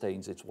China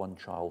sustains its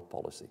one-child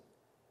policy.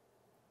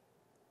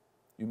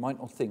 You might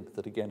not think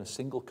that, again, a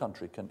single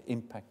country can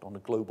impact on a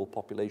global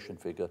population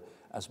figure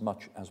as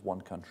much as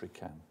one country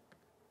can.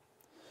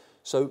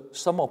 So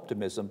some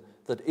optimism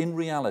that in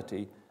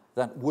reality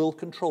that will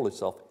control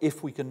itself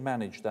if we can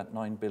manage that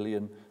 9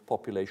 billion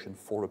population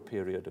for a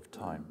period of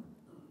time.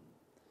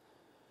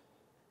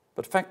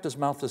 But factors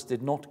Malthus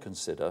did not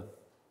consider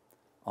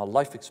are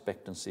life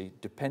expectancy,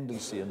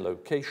 dependency and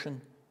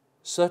location,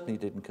 certainly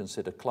didn't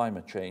consider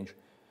climate change,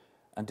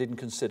 and didn't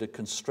consider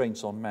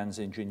constraints on man's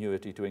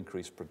ingenuity to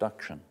increase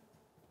production.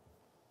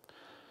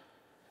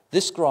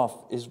 This graph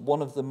is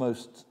one of the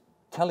most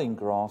telling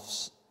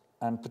graphs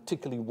and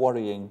particularly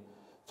worrying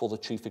for the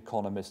chief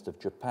economist of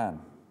Japan.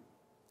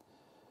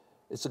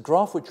 It's a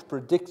graph which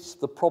predicts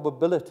the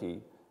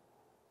probability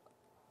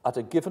at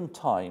a given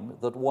time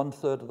that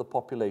 1/3 of the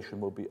population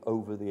will be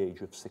over the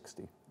age of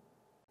 60.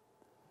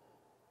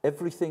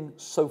 Everything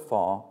so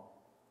far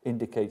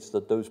indicates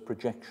that those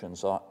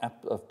projections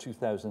of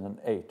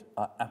 2008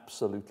 are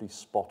absolutely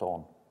spot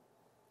on.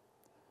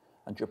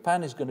 And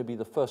Japan is going to be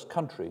the first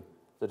country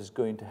that is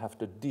going to have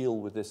to deal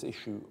with this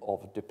issue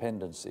of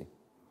dependency.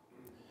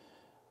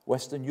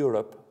 Western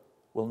Europe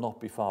will not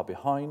be far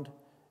behind.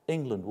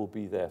 England will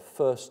be there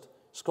first.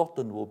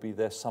 Scotland will be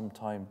there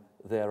sometime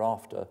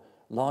thereafter,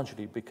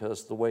 largely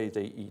because the way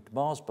they eat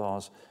Mars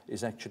bars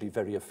is actually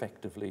very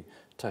effectively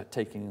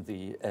taking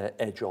the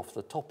edge off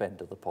the top end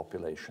of the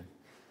population.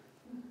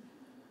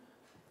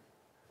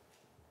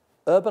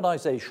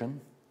 Urbanization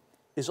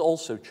is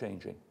also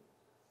changing.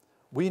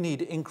 We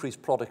need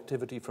increased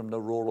productivity from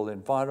the rural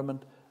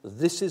environment.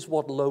 This is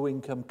what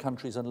low-income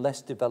countries and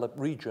less developed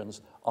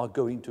regions are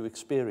going to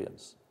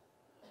experience.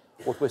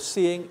 What we're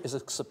seeing is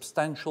a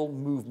substantial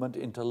movement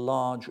into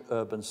large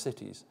urban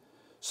cities.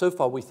 So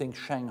far, we think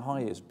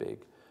Shanghai is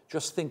big.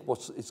 Just think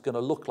what it's going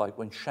to look like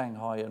when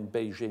Shanghai and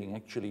Beijing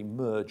actually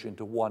merge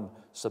into one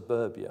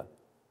suburbia.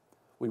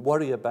 We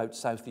worry about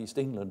Southeast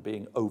England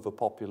being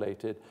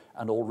overpopulated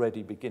and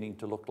already beginning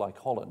to look like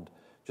Holland.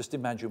 Just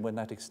imagine when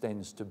that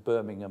extends to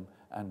Birmingham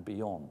and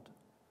beyond.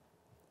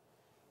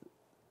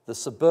 The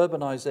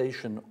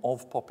suburbanization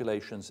of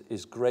populations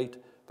is great,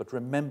 but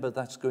remember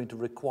that's going to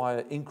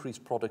require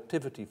increased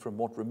productivity from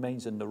what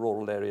remains in the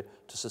rural area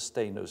to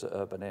sustain those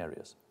urban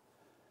areas.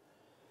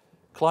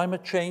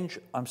 Climate change,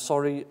 I'm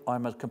sorry,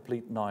 I'm a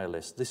complete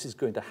nihilist. This is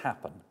going to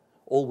happen.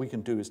 All we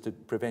can do is to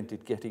prevent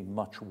it getting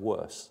much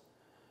worse.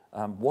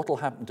 What will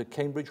happen to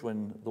Cambridge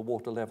when the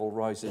water level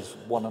rises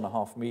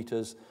 1.5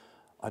 meters?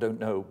 I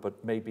don't know,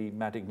 but maybe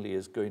Madingley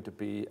is going to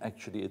be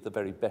actually the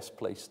very best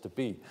place to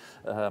be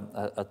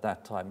at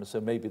that time. And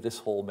so maybe this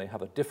hall may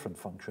have a different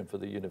function for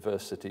the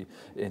university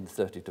in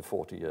 30 to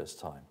 40 years'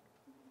 time.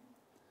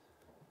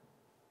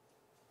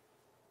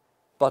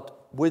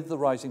 But with the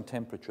rising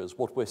temperatures,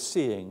 what we're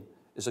seeing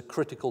is a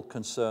critical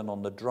concern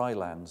on the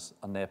drylands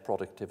and their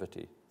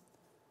productivity.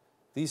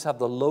 These have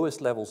the lowest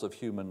levels of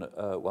human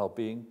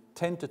well-being.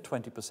 10 to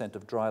 20%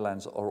 of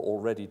drylands are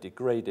already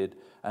degraded,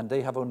 and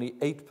they have only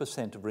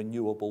 8% of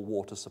renewable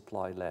water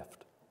supply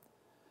left.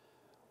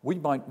 We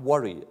might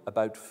worry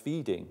about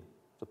feeding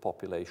the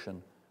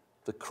population.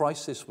 The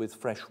crisis with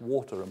fresh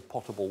water and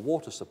potable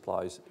water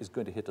supplies is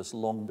going to hit us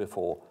long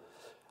before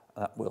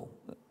that will.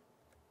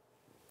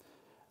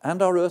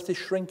 And our Earth is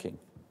shrinking.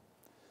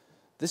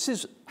 This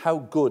is how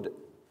good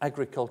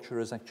agriculture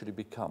has actually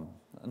become.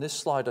 And this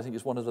slide, I think,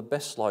 is one of the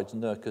best slides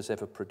NERC has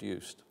ever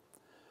produced.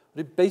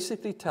 What it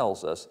basically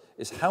tells us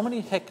is how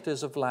many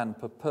hectares of land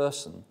per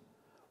person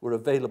were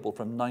available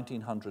from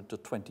 1900 to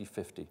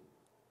 2050.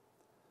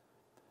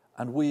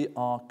 And we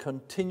are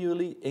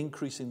continually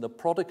increasing the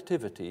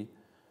productivity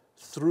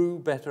through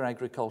better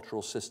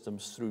agricultural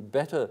systems, through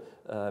better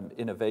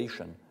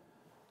innovation,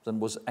 than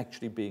was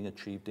actually being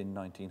achieved in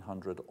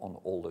 1900 on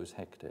all those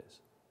hectares.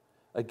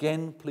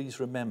 Again, please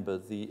remember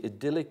the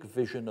idyllic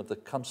vision of the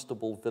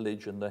Constable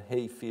village and the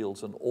hay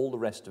fields and all the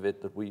rest of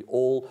it that we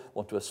all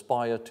want to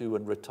aspire to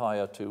and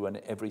retire to, and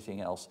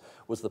everything else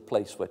was the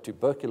place where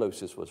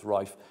tuberculosis was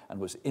rife and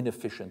was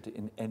inefficient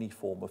in any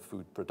form of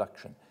food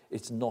production.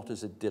 It's not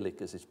as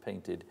idyllic as it's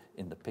painted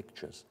in the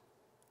pictures.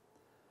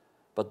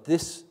 But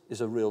this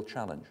is a real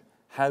challenge.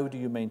 How do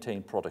you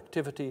maintain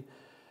productivity?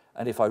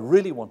 And if I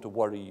really want to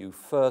worry you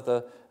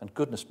further, and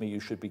goodness me, you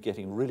should be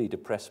getting really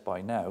depressed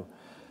by now,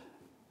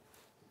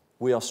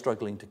 we are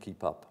struggling to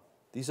keep up.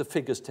 These are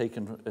figures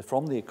taken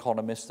from The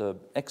Economist, an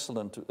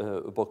excellent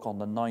book on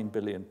the 9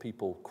 billion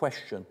people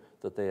question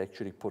that they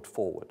actually put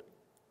forward.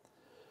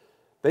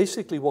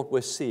 Basically what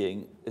we're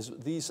seeing is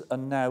these are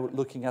now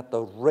looking at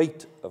the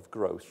rate of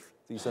growth.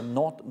 These are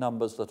not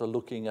numbers that are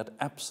looking at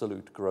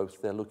absolute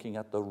growth, they're looking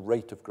at the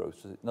rate of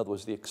growth, in other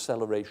words, the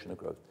acceleration of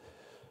growth.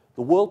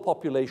 The world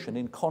population,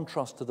 in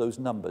contrast to those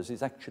numbers,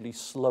 is actually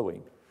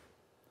slowing.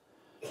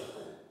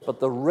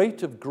 But the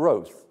rate of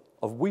growth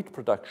of wheat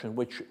production,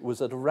 which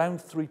was at around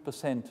 3%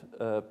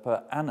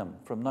 per annum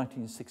from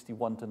 1961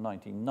 to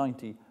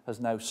 1990, has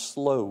now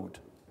slowed.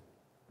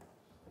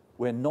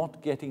 We're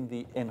not getting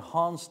the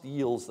enhanced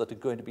yields that are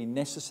going to be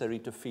necessary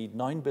to feed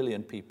 9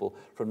 billion people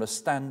from the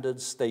standard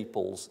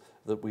staples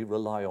that we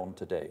rely on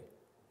today.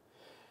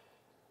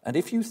 And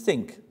if you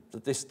think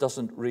that this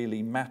doesn't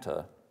really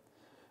matter,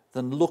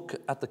 then look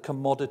at the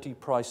commodity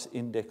price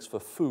index for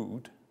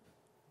food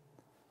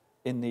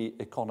in The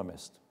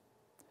Economist.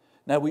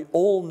 Now, we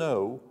all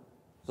know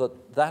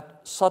that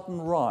that sudden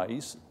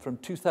rise from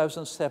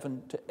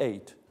 2007 to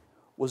 8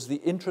 was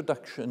the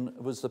introduction,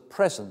 was the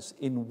presence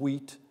in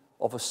wheat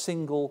of a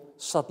single,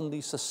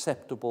 suddenly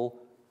susceptible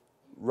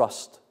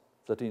rust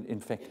that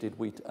infected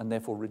wheat and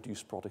therefore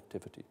reduced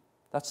productivity.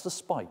 That's the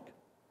spike.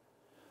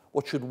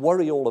 What should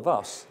worry all of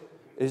us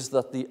is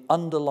that the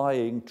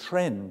underlying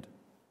trend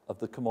of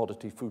the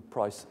commodity food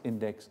price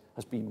index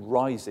has been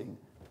rising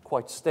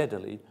quite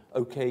steadily.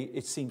 Okay,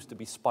 it seems to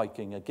be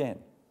spiking again.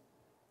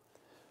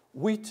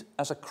 Wheat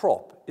as a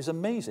crop is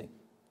amazing.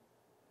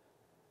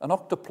 An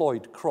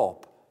octoploid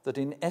crop that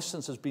in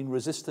essence has been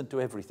resistant to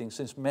everything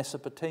since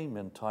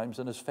Mesopotamian times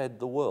and has fed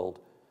the world.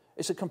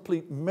 It's a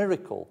complete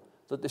miracle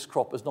that this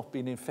crop has not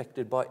been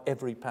infected by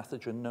every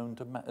pathogen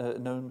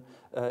known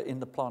in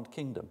the plant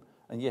kingdom,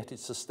 and yet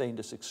it's sustained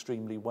us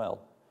extremely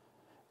well.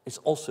 It's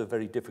also a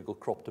very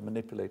difficult crop to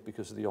manipulate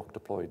because of the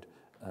octoploid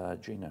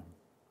genome.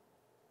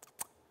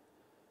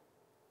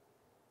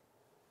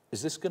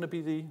 Is this going to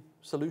be the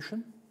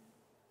solution?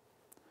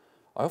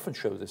 I often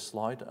show this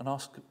slide and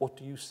ask, what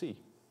do you see?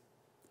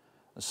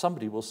 And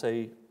somebody will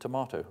say,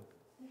 tomato.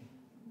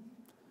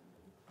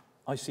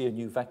 I see a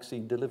new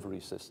vaccine delivery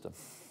system.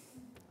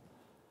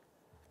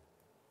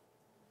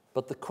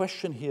 But the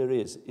question here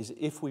is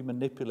if we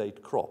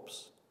manipulate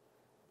crops,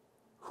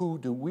 who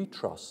do we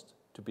trust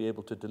to be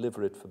able to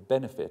deliver it for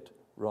benefit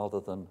rather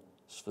than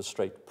for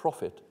straight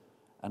profit?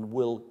 And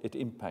will it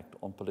impact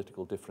on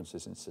political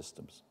differences in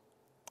systems?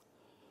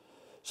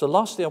 So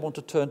lastly, I want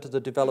to turn to the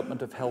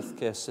development of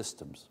healthcare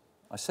systems.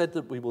 I said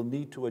that we will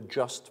need to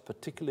adjust,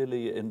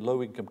 particularly in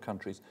low-income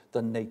countries,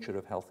 the nature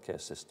of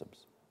healthcare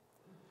systems.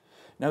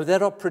 Now,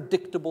 there are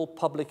predictable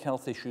public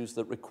health issues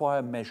that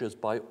require measures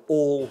by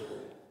all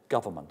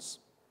governments.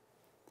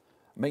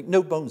 Make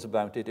no bones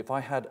about it, if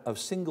I had a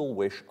single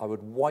wish, I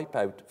would wipe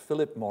out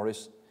Philip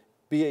Morris,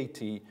 BAT,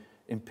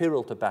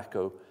 Imperial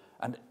Tobacco,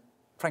 and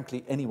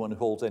frankly, anyone who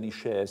holds any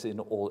shares in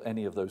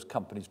any of those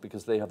companies,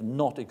 because they have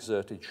not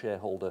exerted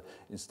shareholder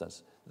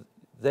instance.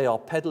 They are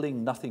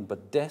peddling nothing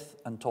but death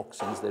and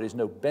toxins. There is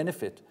no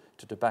benefit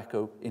to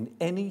tobacco in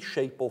any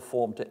shape or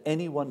form to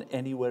anyone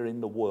anywhere in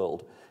the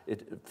world.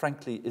 It,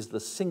 frankly, is the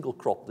single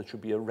crop that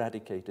should be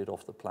eradicated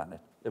off the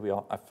planet. There we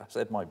are, I've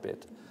said my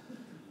bit.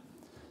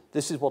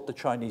 This is what the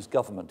Chinese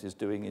government is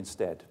doing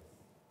instead.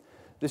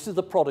 This is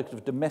the product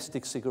of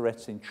domestic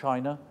cigarettes in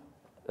China,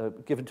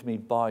 given to me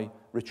by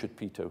Richard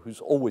Pito, who's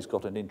always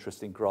got an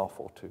interesting graph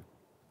or two.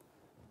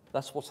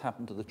 That's what's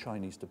happened to the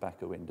Chinese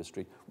tobacco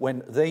industry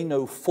when they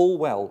know full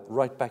well,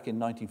 right back in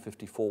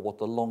 1954, what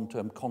the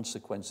long-term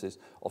consequences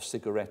of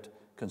cigarette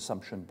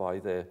consumption by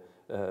their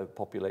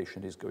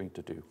population is going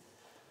to do.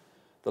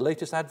 The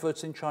latest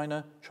adverts in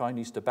China,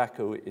 Chinese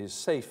tobacco is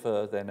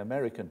safer than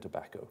American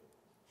tobacco.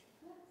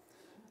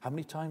 How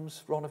many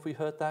times, Ron, have we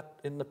heard that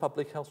in the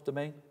public health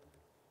domain?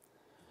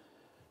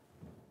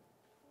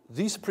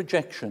 These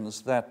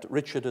projections that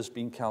Richard has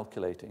been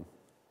calculating,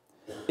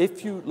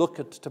 if you look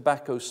at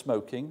tobacco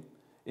smoking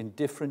in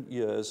different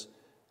years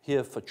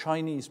here for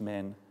Chinese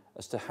men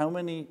as to how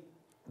many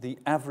the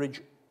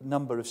average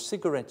number of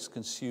cigarettes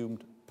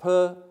consumed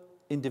per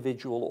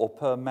individual or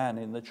per man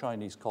in the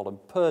Chinese column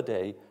per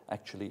day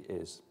actually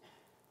is.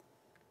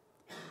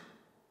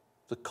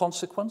 The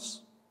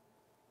consequence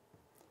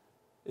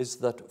is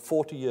that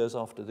 40 years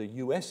after the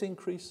US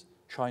increase,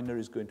 China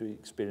is going to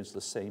experience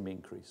the same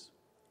increase.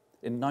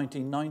 In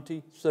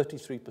 1990,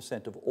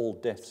 33% of all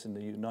deaths in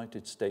the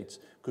United States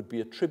could be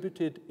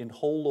attributed in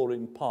whole or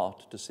in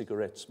part to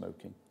cigarette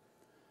smoking.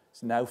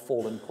 It's now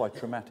fallen quite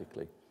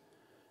dramatically.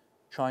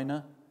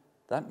 China,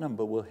 that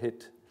number will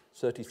hit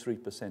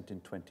 33% in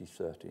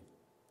 2030.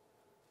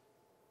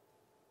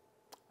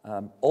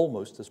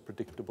 Almost as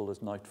predictable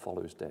as night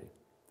follows day.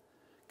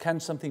 Can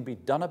something be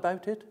done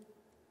about it?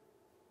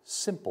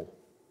 Simple.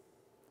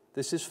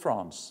 This is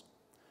France.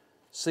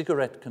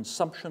 Cigarette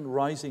consumption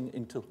rising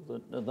into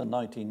the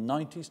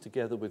 1990s,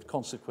 together with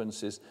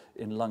consequences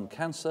in lung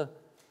cancer.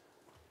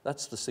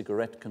 That's the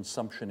cigarette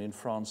consumption in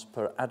France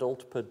per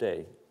adult per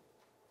day.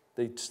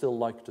 They'd still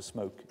like to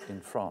smoke in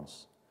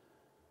France.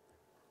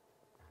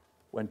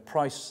 When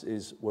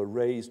prices were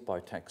raised by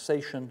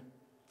taxation,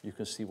 you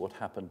can see what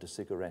happened to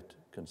cigarette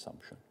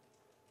consumption.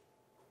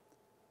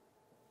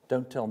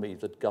 Don't tell me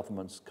that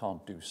governments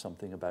can't do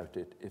something about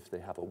it if they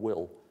have a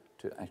will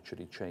to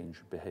actually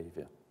change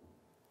behavior.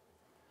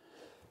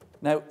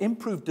 Now,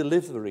 improved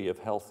delivery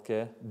of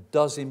healthcare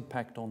does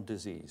impact on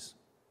disease.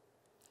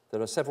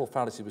 There are several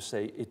fallacies which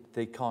say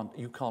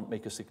you can't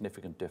make a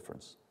significant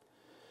difference.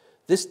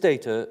 This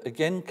data,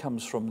 again,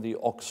 comes from the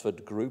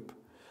Oxford group,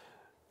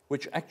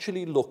 which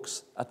actually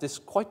looks at this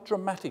quite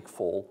dramatic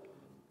fall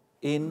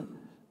in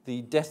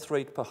the death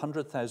rate per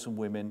 100,000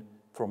 women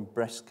from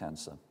breast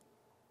cancer.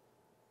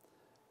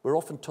 We're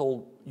often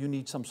told you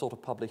need some sort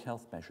of public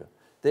health measure.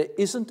 There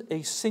isn't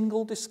a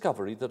single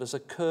discovery that has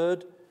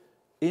occurred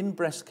in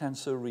breast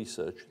cancer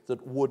research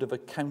that would have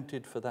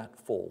accounted for that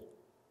fall.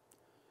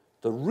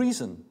 The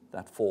reason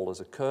that fall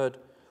has occurred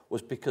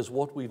was because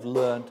what we've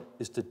learned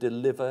is to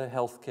deliver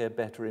healthcare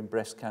better in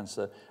breast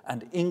cancer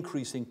and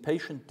increasing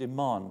patient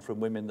demand from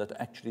women that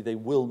actually they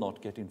will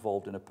not get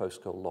involved in a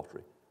postcode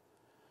lottery.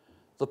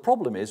 The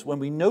problem is when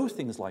we know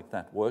things like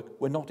that work,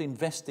 we're not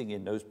investing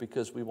in those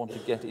because we want to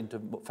get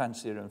into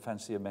fancier and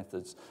fancier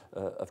methods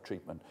of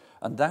treatment.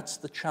 And that's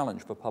the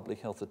challenge for public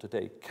health of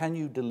today. Can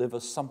you deliver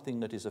something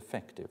that is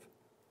effective?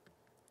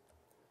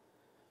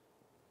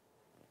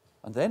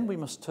 And then we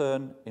must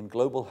turn, in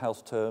global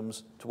health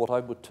terms, to what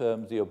I would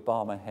term the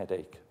Obama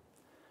headache.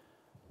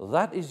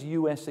 That is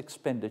US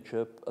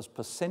expenditure as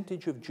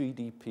percentage of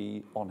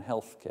GDP on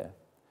healthcare,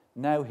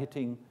 now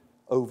hitting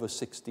over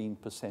 16%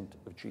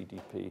 of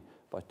GDP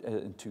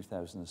in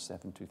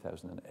 2007,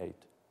 2008.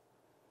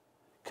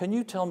 Can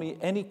you tell me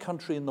any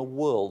country in the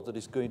world that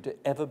is going to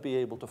ever be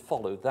able to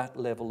follow that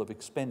level of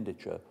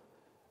expenditure?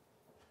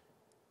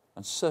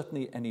 And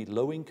certainly any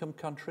low-income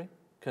country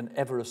can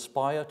ever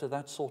aspire to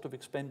that sort of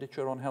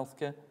expenditure on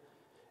healthcare?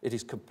 It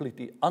is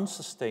completely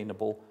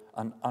unsustainable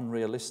and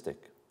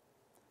unrealistic.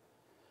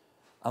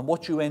 And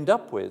what you end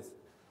up with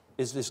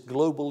is this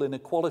global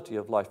inequality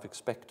of life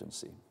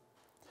expectancy.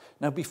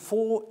 Now,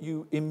 before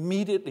you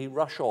immediately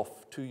rush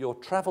off to your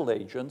travel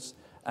agents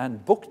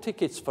and book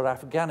tickets for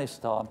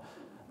Afghanistan,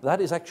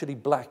 that is actually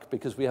black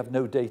because we have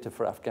no data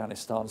for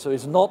Afghanistan. So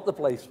it's not the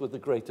place with the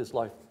greatest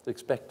life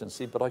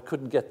expectancy, but I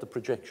couldn't get the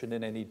projection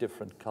in any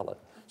different color.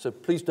 So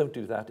please don't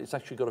do that. It's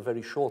actually got a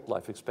very short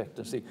life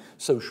expectancy,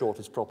 so short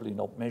it's probably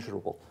not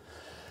measurable.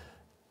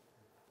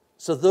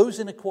 So those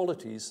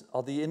inequalities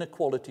are the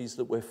inequalities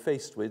that we're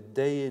faced with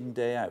day in,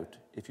 day out,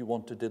 if you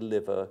want to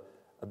deliver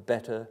a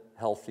better,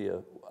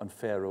 healthier, and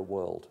fairer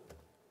world.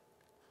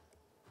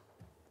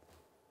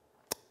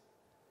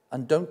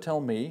 And don't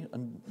tell me,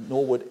 and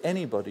nor would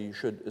anybody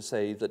should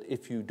say that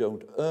if you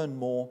don't earn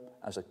more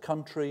as a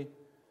country,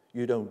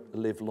 you don't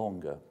live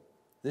longer.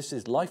 This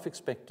is life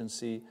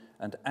expectancy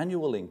and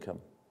annual income.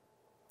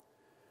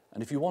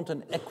 And if you want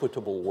an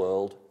equitable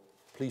world,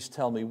 please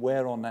tell me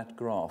where on that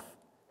graph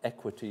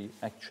equity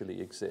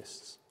actually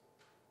exists.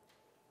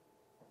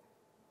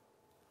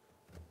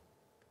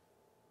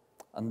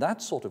 And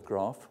that sort of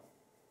graph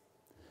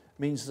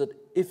means that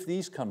if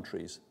these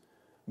countries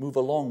move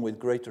along with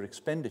greater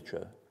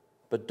expenditure,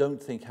 but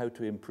don't think how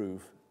to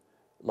improve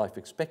life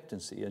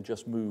expectancy and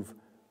just move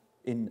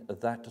in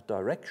that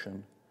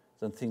direction,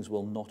 then things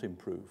will not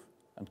improve.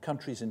 And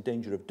countries in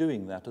danger of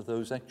doing that are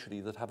those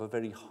actually that have a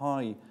very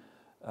high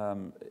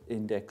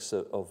index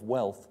of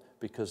wealth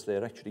because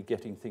they're actually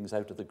getting things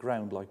out of the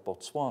ground like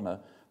Botswana,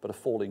 but a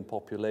falling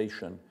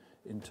population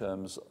in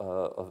terms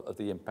of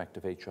the impact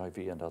of HIV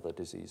and other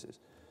diseases.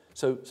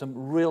 So some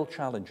real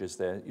challenges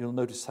there. You'll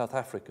notice South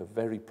Africa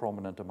very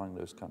prominent among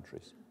those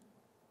countries.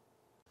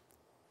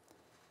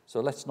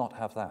 So let's not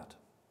have that.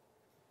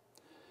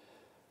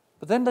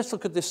 But then let's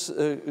look at this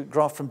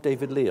graph from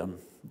David Leon.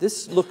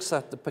 This looks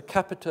at the per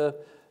capita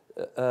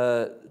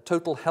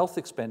total health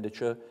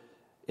expenditure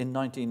in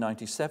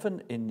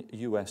 1997 in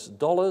US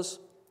dollars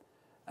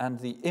and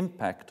the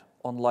impact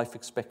on life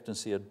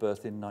expectancy at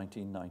birth in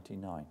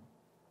 1999.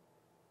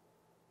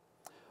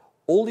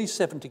 All these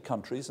 70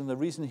 countries, and the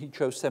reason he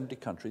chose 70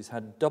 countries,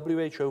 had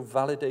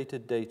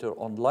WHO-validated data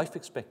on life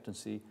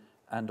expectancy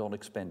and on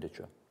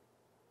expenditure.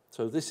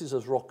 So this is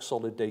as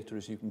rock-solid data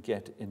as you can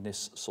get in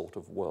this sort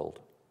of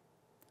world.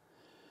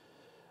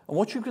 And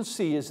what you can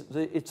see is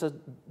that it's a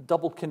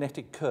double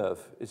kinetic curve.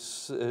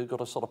 It's got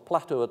a sort of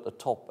plateau at the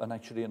top and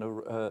actually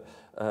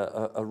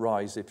a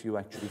rise if you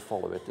actually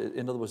follow it.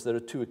 In other words, there are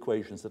two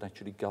equations that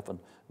actually govern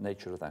the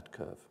nature of that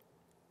curve.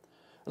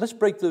 Let's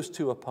break those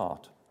two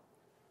apart.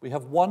 We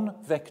have one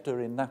vector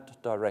in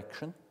that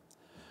direction,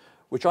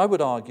 which I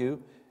would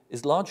argue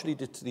is largely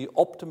due to the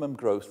optimum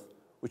growth,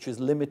 which is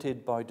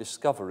limited by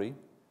discovery,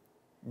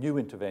 new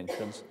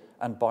interventions,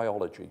 and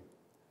biology.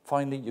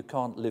 Finally, you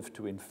can't live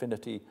to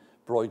infinity.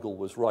 Bruegel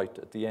was right.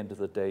 At the end of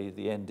the day,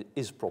 the end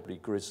is probably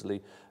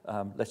grisly.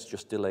 Let's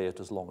just delay it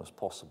as long as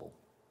possible.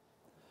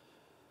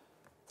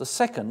 The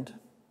second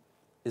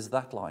is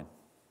that line.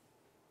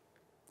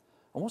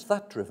 And what's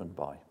that driven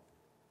by?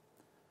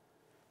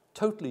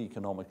 Totally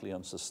economically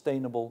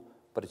unsustainable,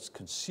 but it's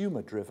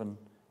consumer-driven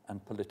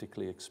and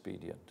politically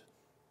expedient.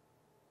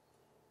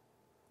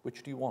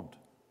 Which do you want?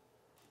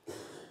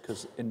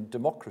 Because in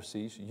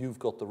democracies, you've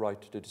got the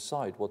right to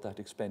decide what that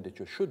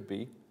expenditure should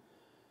be,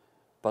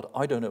 but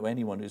I don't know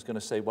anyone who's going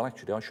to say, well,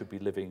 actually, I should be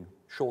living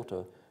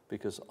shorter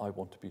because I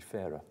want to be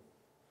fairer.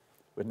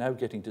 We're now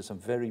getting to some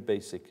very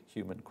basic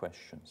human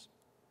questions.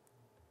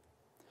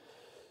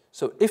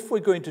 So if we're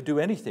going to do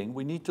anything,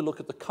 we need to look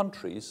at the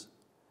countries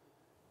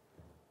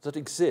that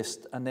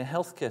exist and their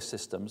healthcare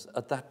systems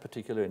at that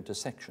particular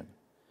intersection.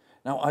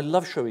 Now, I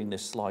love showing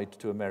this slide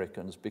to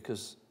Americans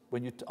because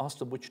when you ask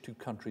them which two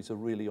countries are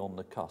really on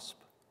the cusp,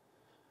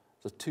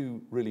 the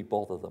two really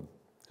bother them.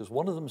 Because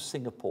one of them is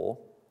Singapore,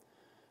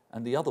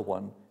 and the other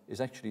one is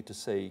actually to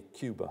say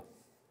Cuba,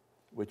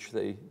 which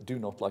they do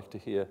not like to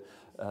hear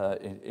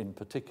in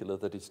particular,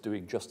 that it's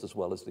doing just as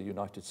well as the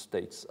United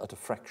States at a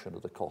fraction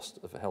of the cost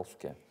of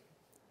healthcare.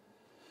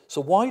 So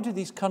why do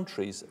these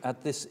countries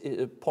at this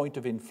point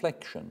of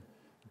inflection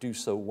do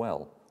so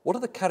well? What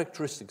are the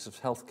characteristics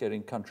of healthcare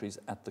in countries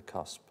at the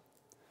cusp?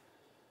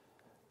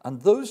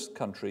 And those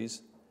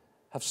countries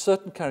have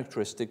certain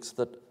characteristics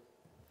that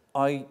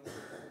I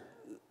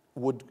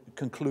would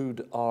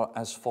conclude are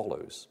as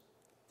follows.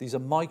 These are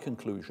my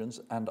conclusions,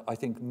 and I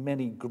think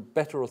many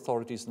better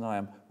authorities than I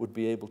am would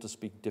be able to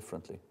speak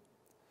differently.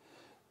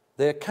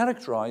 They are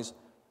characterized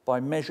by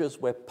measures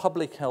where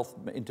public health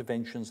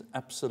interventions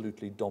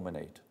absolutely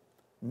dominate,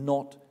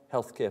 not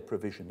healthcare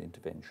provision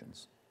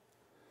interventions.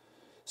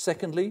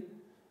 Secondly,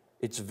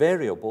 it's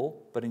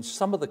variable, but in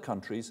some of the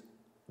countries,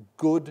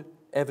 good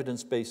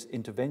evidence-based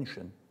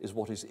intervention is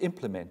what is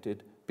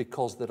implemented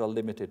because there are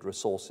limited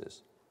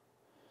resources.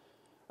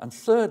 And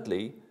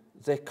thirdly,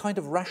 they're kind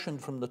of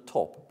rationed from the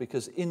top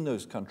because in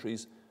those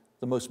countries,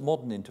 the most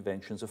modern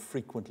interventions are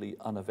frequently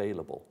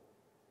unavailable.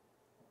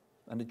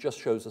 And it just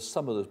shows us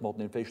some of those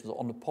modern interventions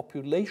on a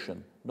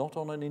population, not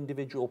on an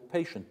individual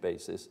patient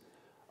basis,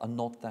 are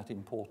not that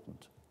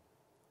important.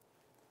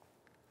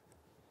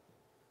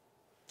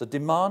 The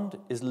demand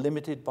is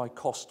limited by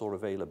cost or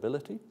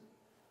availability,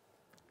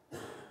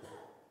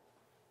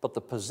 but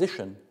the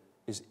position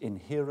is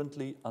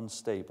inherently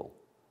unstable.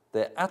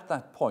 They're at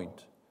that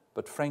point,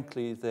 but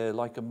frankly, they're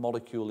like a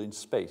molecule in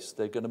space.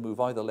 They're going to move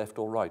either left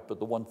or right, but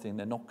the one thing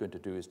they're not going to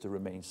do is to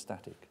remain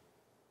static.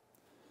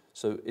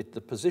 So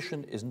the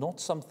position is not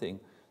something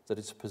that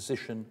is a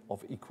position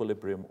of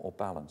equilibrium or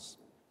balance.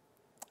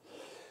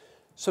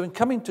 So in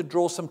coming to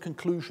draw some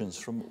conclusions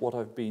from what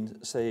I've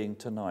been saying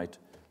tonight,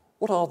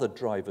 what are the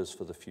drivers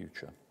for the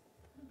future?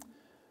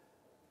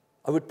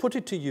 I would put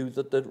it to you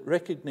that the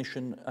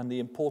recognition and the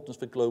importance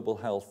for global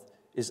health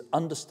is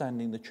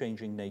understanding the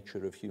changing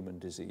nature of human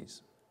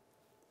disease.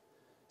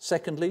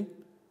 Secondly,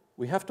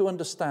 we have to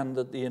understand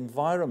that the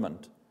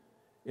environment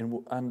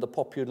and the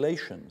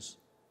populations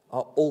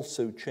are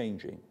also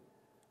changing.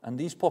 And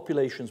these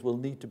populations will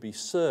need to be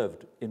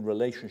served in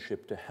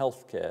relationship to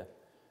healthcare,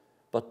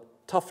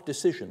 but tough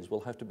decisions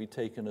will have to be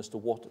taken as to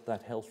what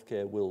that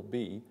healthcare will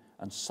be,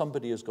 and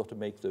somebody has got to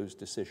make those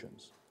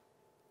decisions.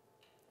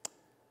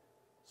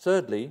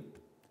 Thirdly,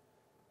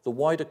 the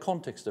wider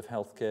context of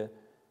healthcare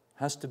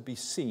has to be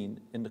seen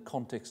in the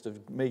context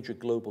of major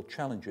global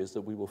challenges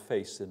that we will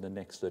face in the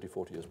next 30,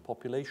 40 years.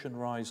 Population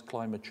rise,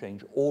 climate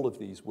change, all of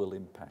these will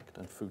impact,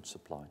 and food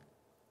supply.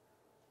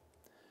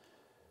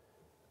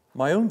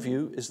 My own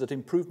view is that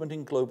improvement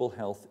in global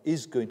health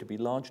is going to be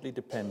largely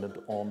dependent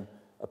on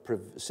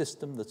a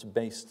system that's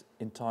based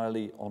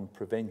entirely on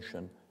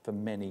prevention for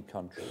many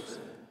countries.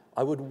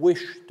 I would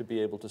wish to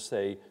be able to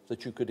say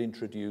that you could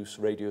introduce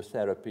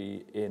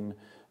radiotherapy in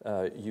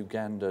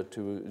Uganda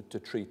to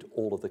treat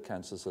all of the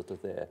cancers that are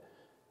there.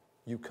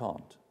 You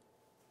can't.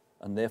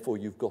 And therefore,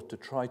 you've got to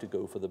try to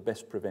go for the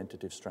best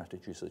preventative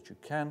strategies that you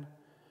can.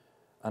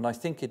 And I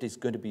think it is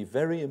going to be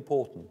very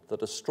important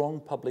that a strong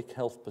public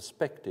health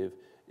perspective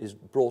is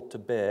brought to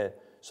bear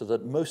so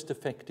that most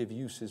effective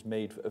use is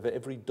made of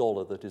every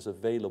dollar that is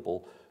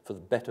available for the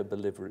better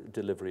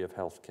delivery of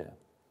healthcare.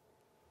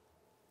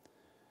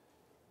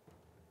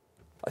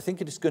 I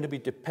think it is going to be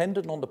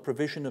dependent on the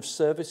provision of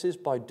services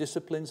by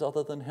disciplines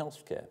other than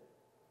healthcare.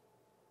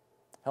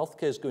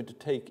 Healthcare is going to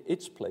take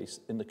its place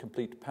in the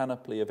complete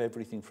panoply of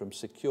everything from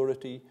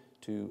security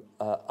to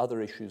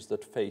other issues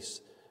that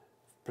face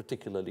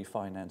particularly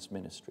finance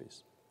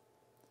ministries.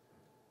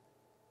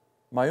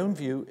 My own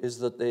view is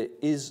that there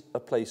is a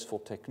place for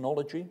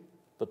technology,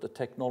 but the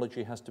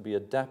technology has to be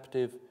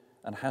adaptive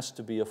and has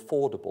to be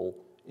affordable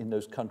in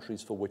those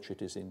countries for which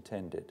it is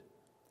intended.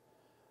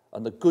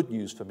 And the good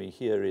news for me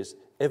here is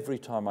every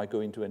time I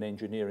go into an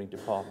engineering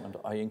department,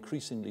 I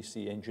increasingly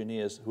see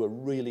engineers who are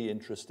really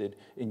interested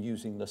in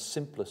using the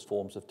simplest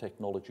forms of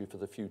technology for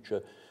the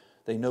future.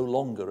 They no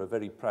longer are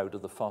very proud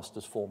of the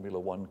fastest Formula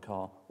One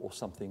car or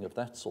something of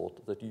that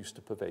sort that used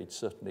to pervade,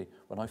 certainly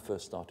when I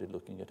first started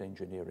looking at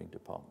engineering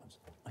departments.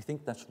 I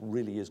think that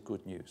really is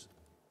good news.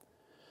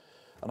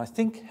 And I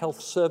think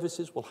health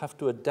services will have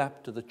to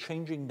adapt to the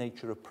changing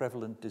nature of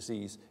prevalent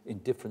disease in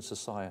different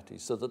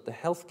societies, so that the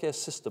healthcare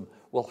system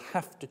will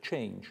have to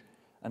change,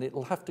 and it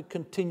will have to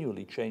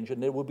continually change,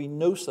 and there will be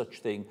no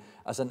such thing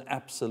as an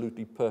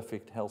absolutely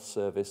perfect health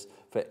service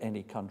for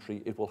any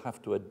country. It will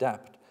have to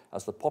adapt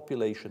as the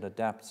population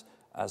adapts,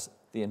 as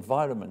the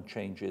environment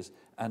changes,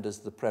 and as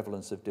the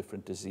prevalence of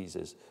different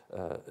diseases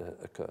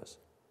occurs.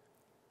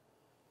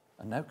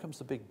 And now comes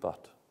the big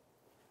but.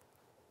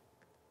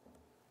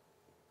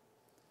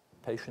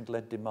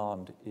 Patient-led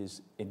demand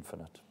is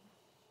infinite.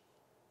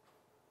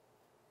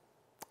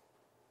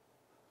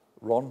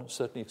 Ron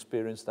certainly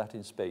experienced that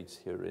in spades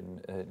here in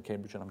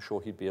Cambridge, and I'm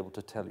sure he'd be able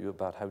to tell you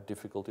about how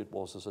difficult it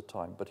was as a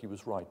time, but he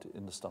was right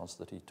in the stance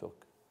that he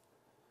took.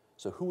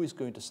 So who is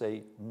going to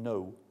say,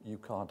 no, you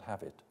can't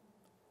have it?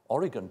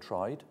 Oregon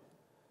tried,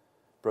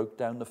 broke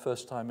down the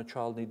first time a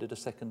child needed a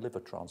second liver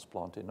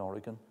transplant in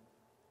Oregon,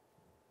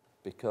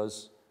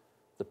 because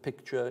the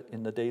picture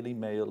in the Daily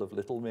Mail of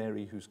little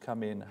Mary who's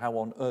come in, how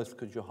on earth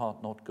could your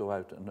heart not go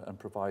out and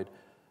provide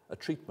a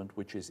treatment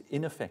which is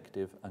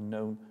ineffective and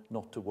known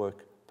not to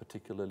work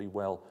particularly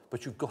well,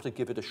 but you've got to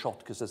give it a shot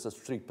because there's a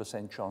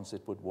 3% chance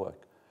it would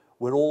work.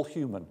 We're all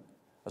human.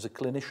 As a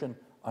clinician,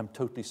 I'm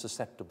totally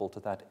susceptible to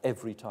that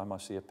every time I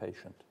see a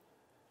patient.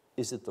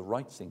 Is it the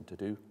right thing to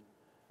do?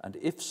 And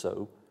if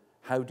so,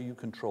 how do you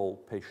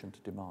control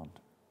patient demand,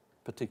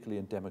 particularly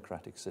in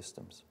democratic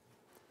systems?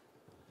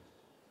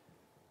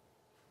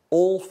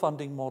 All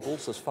funding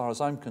models, as far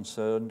as I'm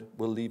concerned,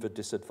 will leave a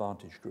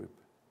disadvantaged group.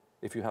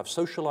 If you have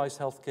socialized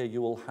healthcare,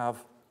 you will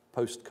have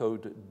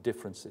postcode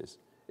differences.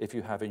 If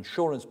you have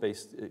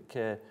insurance-based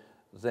care,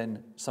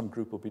 then some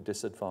group will be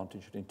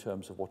disadvantaged in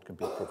terms of what can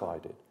be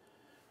provided.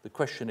 The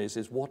question is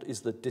what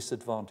is the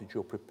disadvantage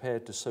you're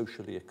prepared to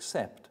socially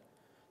accept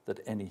that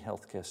any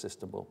healthcare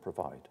system will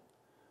provide?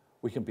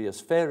 We can be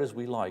as fair as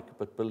we like,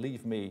 but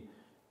believe me,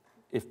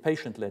 if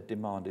patient-led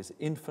demand is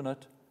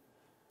infinite,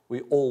 we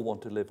all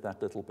want to live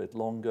that little bit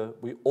longer.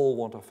 We all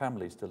want our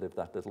families to live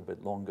that little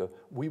bit longer.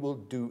 We will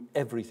do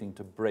everything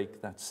to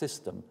break that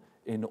system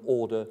in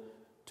order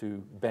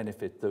to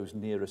benefit those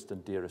nearest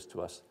and dearest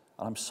to us.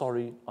 And I'm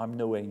sorry, I'm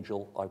no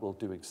angel. I will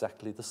do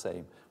exactly the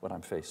same when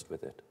I'm faced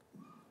with it.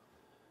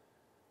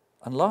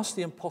 And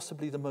lastly, and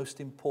possibly the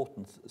most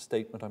important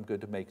statement I'm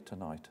going to make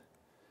tonight,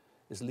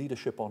 is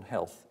leadership on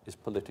health is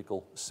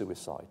political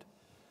suicide.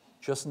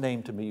 Just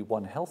name to me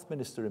one health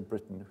minister in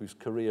Britain whose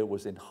career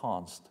was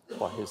enhanced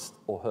by his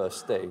or her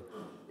stay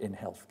in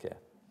healthcare.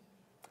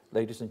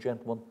 Ladies and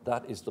gentlemen,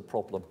 that is the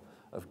problem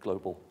of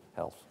global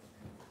health.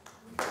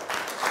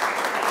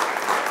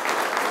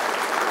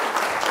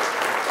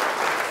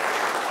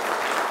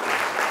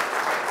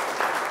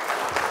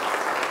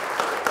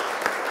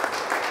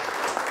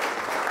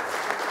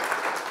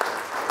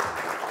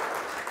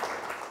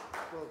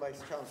 Well,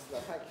 Vice-Chancellor,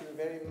 thank you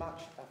very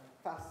much.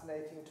 A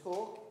fascinating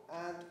talk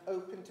and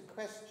open to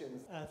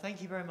questions.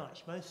 Thank you very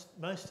much.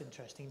 Most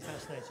interesting,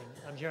 fascinating.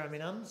 I'm Jeremy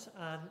Nuns,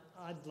 and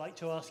I'd like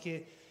to ask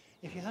you,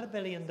 if you had $1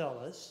 billion,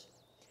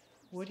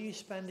 would you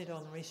spend it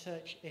on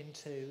research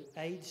into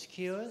AIDS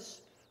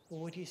cures, or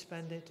would you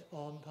spend it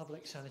on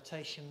public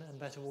sanitation and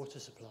better water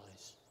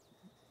supplies?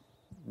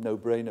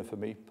 No-brainer for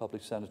me,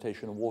 public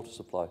sanitation and water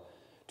supply.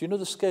 Do you know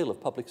the scale of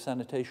public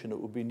sanitation that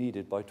would be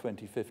needed by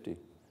 2050?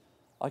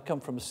 I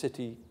come from a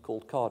city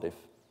called Cardiff,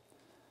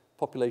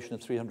 population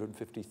of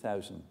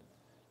 350,000.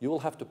 You will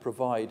have to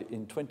provide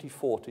in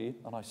 2040,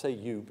 and I say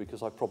you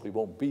because I probably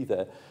won't be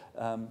there,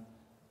 a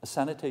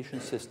sanitation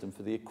system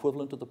for the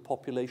equivalent of the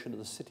population of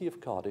the city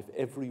of Cardiff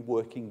every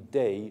working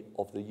day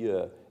of the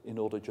year in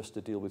order just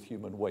to deal with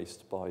human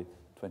waste by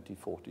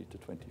 2040 to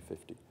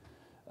 2050.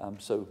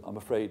 So I'm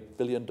afraid $1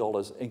 billion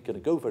ain't going to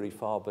go very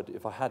far, but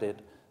if I had it,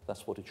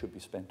 that's what it should be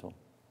spent on.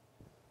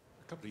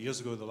 A couple of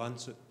years ago, The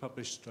Lancet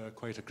published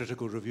quite a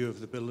critical review of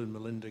the Bill and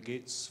Melinda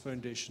Gates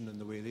Foundation and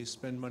the way they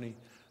spend money.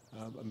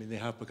 I mean, they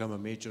have become a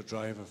major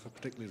driver for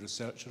particularly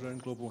research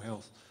around global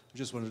health. I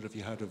just wondered if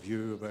you had a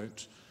view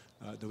about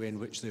the way in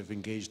which they've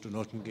engaged or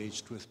not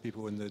engaged with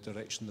people in the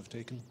direction they've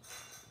taken.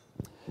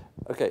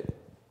 Okay.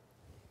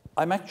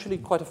 I'm actually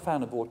quite a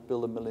fan of what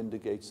Bill and Melinda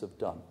Gates have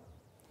done.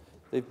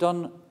 They've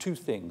done two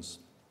things.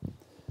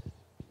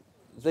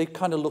 They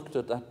kind of looked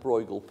at that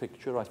Bruegel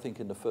picture, I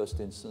think, in the first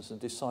instance and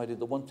decided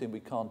the one thing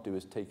we can't do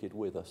is take it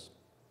with us.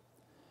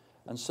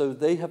 And so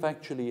they have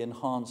actually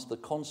enhanced the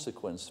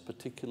consequence,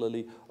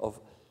 particularly of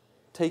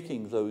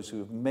taking those who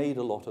have made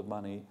a lot of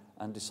money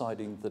and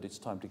deciding that it's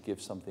time to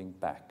give something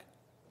back.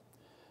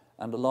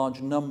 and a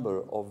large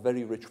number of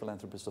very rich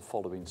philanthropists are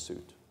following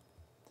suit.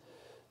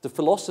 The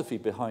philosophy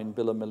behind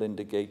Bill and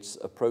Melinda Gates'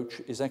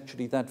 approach is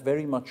actually that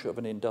very much of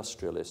an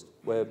industrialist,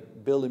 where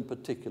Bill in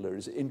particular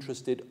is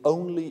interested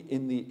only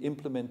in the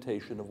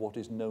implementation of what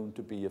is known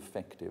to be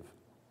effective.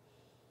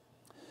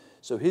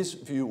 So his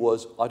view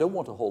was, I don't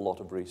want a whole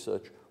lot of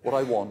research. What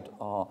I want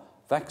are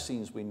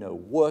vaccines we know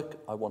work.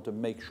 I want to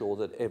make sure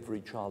that every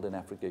child in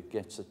Africa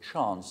gets a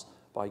chance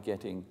by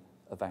getting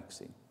a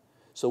vaccine.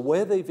 So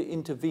where they've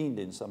intervened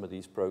in some of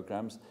these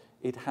programs,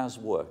 it has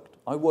worked.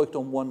 I worked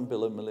on one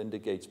Bill and Melinda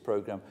Gates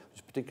program, which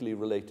is particularly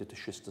related to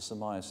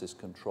schistosomiasis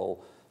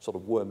control, sort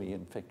of wormy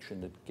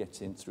infection that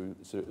gets in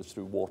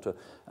through water,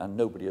 and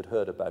nobody had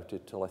heard about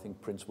it till I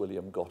think Prince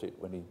William got it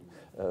when he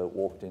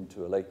walked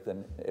into a lake.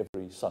 Then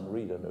every Sun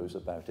reader knows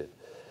about it.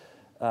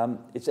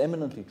 It's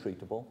eminently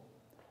treatable.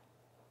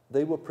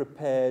 They were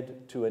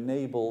prepared to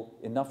enable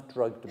enough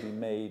drug to be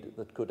made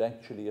that could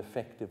actually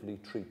effectively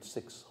treat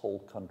 6 whole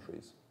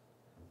countries.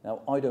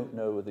 Now, I don't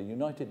know the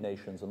United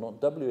Nations and not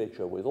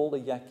WHO, with all the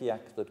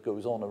yak that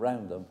goes on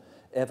around them,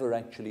 ever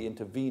actually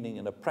intervening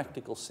in a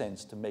practical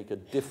sense to make a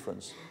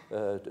difference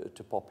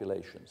to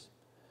populations.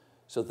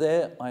 So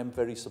there, I am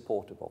very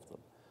supportive of them.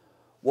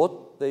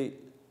 What they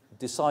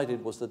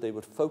decided was that they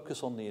would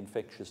focus on the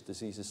infectious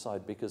diseases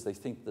side because they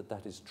think that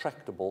that is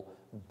tractable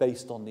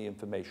based on the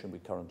information we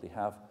currently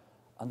have,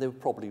 and they were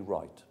probably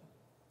right.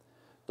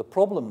 The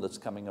problem that's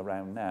coming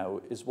around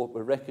now is what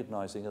we're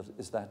recognizing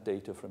is that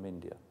data from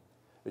India,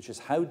 which is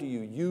how do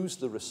you use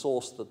the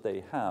resource that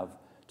they have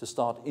to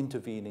start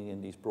intervening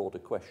in these broader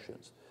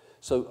questions.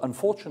 So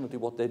unfortunately,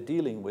 what they're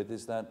dealing with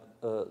is that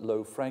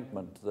low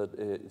fragment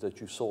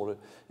that you saw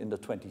in the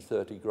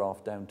 2030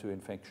 graph down to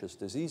infectious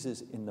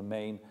diseases in the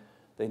main.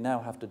 They now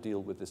have to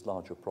deal with this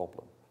larger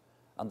problem.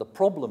 And the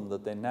problem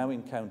that they're now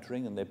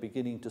encountering, and they're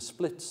beginning to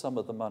split some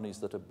of the monies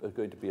that are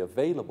going to be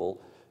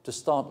available to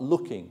start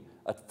looking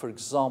at, for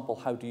example,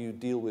 how do you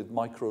deal with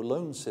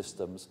microloan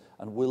systems,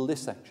 and will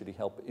this actually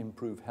help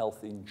improve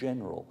health in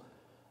general?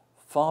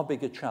 Far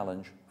bigger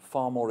challenge,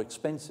 far more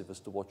expensive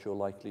as to what you're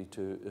likely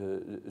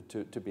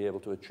to be able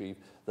to achieve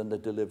than the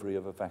delivery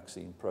of a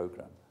vaccine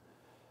program.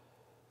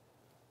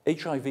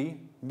 HIV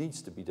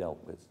needs to be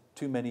dealt with.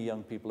 Too many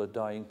young people are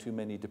dying, too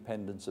many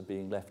dependents are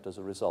being left as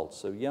a result.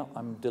 So yeah,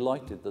 I'm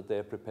delighted that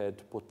they're prepared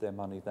to put their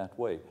money that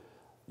way.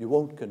 You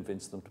won't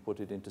convince them to put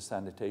it into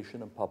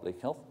sanitation and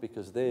public health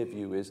because their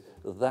view is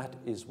that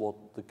is what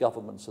the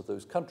governments of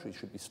those countries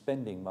should be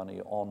spending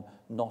money on,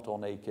 not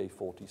on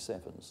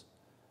AK-47s.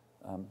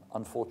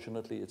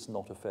 Unfortunately, it's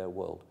not a fair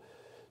world.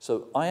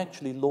 So I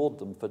actually laud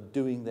them for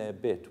doing their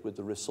bit with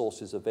the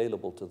resources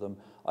available to them.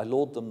 I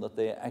laud them that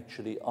they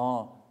actually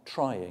are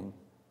trying,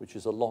 which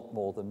is a lot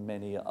more than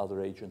many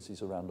other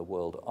agencies around the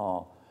world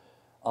are.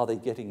 Are they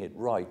getting it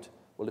right?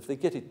 Well, if they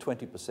get it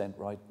 20%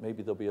 right,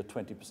 maybe there'll be a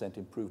 20%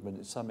 improvement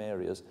in some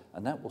areas,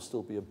 and that will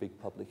still be a big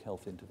public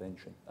health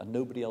intervention. And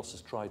nobody else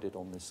has tried it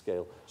on this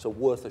scale, so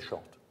worth a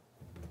shot.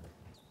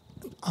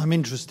 I'm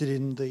interested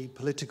in the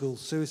political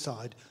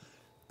suicide.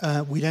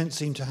 We don't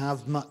seem to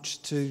have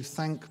much to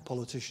thank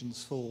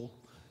politicians for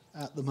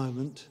at the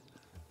moment.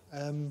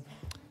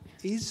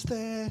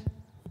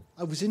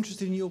 I was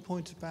interested in your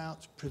point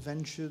about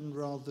prevention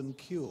rather than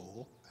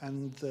cure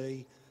and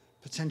the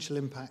potential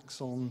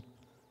impacts on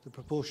the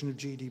proportion of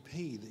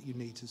GDP that you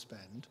need to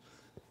spend.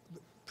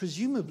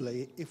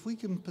 Presumably, if we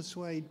can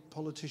persuade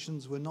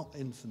politicians we're not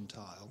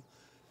infantile,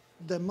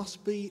 there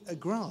must be a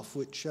graph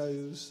which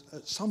shows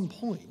at some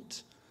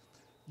point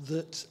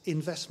that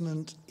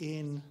investment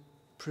in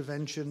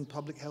prevention,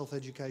 public health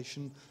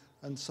education,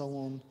 and so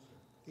on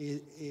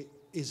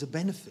is a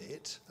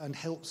benefit and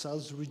helps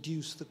us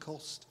reduce the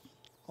cost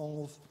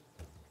of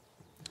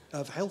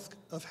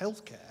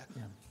healthcare.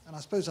 Yeah. And I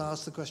suppose I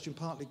asked the question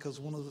partly because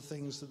one of the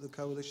things that the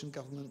coalition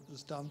government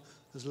has done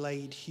has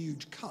laid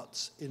huge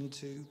cuts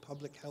into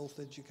public health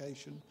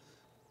education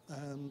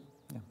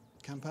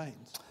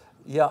campaigns.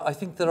 Yeah, I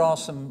think there are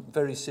some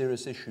very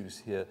serious issues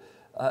here.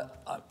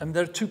 And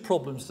there are 2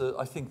 problems that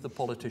I think the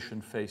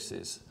politician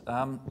faces.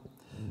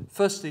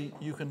 Firstly,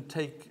 you can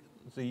take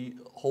the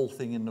whole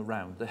thing in the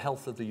round, the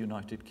health of the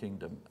United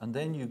Kingdom, and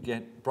then you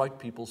get bright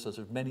people such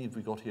as many of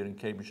we got here in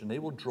Cambridge, and they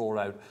will draw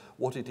out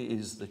what it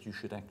is that you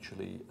should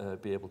actually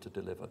be able to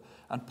deliver.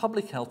 And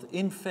public health,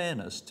 in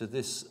fairness to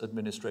this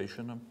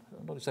administration, I'm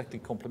not exactly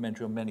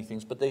complimentary on many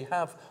things, but they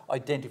have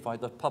identified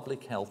that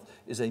public health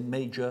is a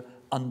major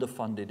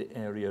underfunded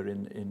area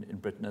in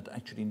Britain that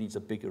actually needs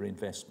a bigger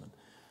investment.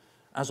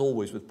 As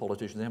always with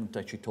politicians, they haven't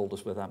actually told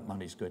us where that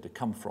money is going to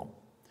come from.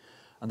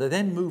 And they're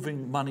then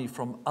moving money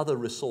from other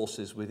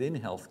resources within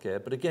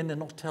healthcare, but again, they're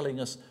not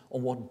telling us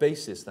on what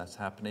basis that's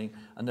happening,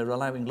 and they're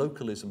allowing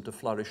localism to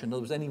flourish. In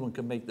other words, anyone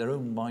can make their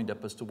own mind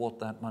up as to what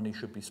that money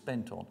should be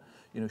spent on.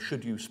 You know,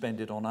 should you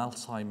spend it on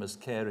Alzheimer's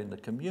care in the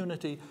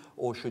community,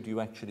 or should you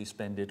actually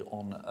spend it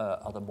on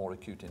other more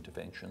acute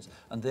interventions?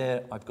 And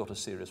there, I've got a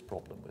serious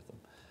problem with them.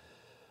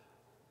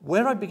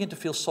 Where I begin to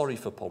feel sorry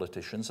for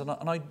politicians, and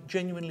I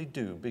genuinely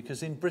do,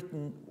 because in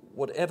Britain,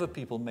 whatever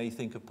people may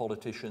think of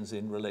politicians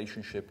in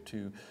relationship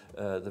to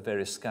the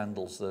various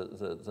scandals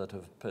that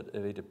have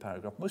pervaded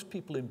Paragraph, most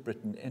people in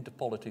Britain enter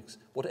politics,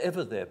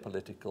 whatever their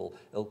political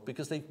ilk,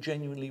 because they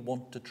genuinely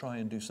want to try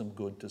and do some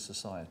good to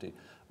society.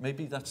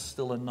 Maybe that's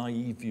still a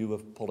naive view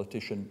of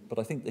politician, but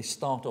I think they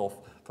start off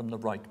from the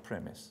right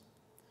premise.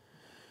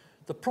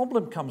 The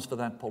problem comes for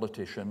that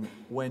politician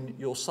when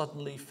you're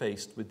suddenly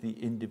faced with the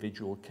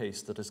individual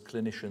case that as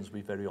clinicians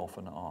we very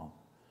often are.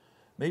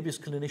 Maybe as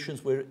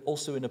clinicians we're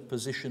also in a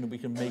position we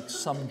can make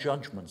some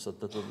judgments at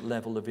the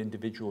level of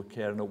individual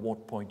care and at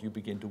what point you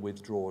begin to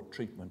withdraw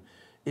treatment.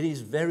 It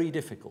is very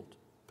difficult,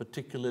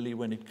 particularly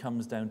when it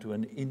comes down to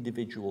an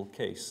individual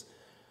case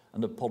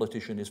and a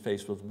politician is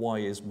faced with why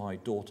is my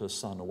daughter,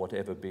 son or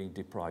whatever being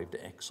deprived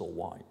X or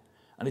Y.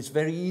 And it's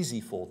very easy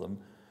for them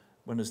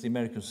when, as the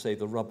Americans say,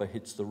 the rubber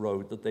hits the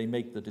road, that they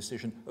make the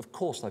decision, of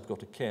course I've got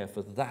to care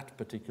for that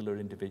particular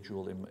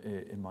individual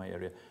in my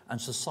area,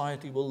 and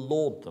society will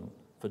laud them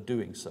for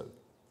doing so.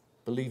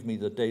 Believe me,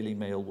 the Daily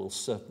Mail will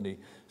certainly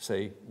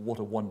say, what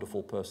a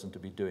wonderful person to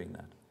be doing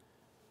that.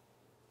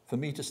 For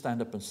me to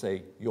stand up and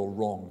say, you're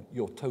wrong,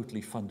 you're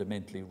totally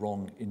fundamentally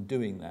wrong in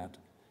doing that,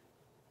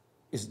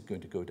 isn't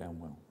going to go down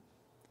well.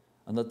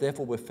 And that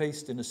therefore we're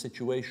faced in a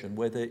situation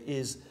where there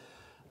is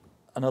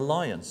an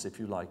alliance, if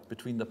you like,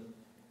 between the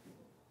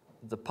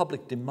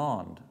public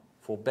demand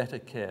for better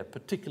care,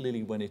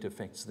 particularly when it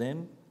affects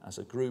them as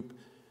a group,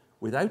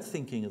 without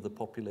thinking of the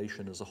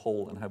population as a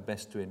whole and how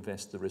best to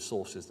invest the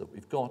resources that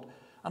we've got,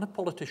 and a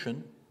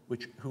politician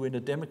who in a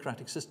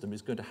democratic system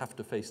is going to have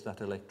to face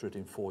that electorate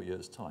in 4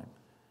 years' time.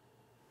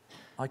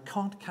 I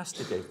can't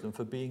castigate them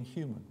for being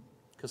human,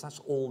 because that's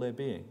all they're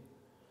being.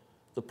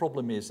 The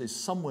problem is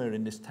somewhere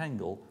in this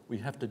tangle, we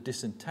have to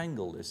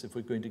disentangle this if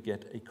we're going to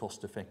get a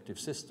cost-effective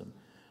system.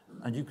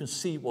 And you can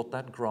see what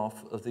that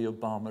graph of the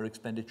Obama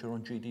expenditure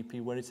on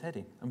GDP, where it's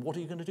heading. And what are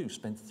you going to do?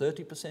 Spend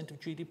 30% of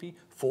GDP?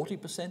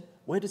 40%?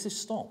 Where does this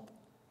stop?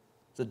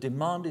 The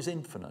demand is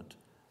infinite.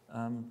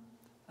 And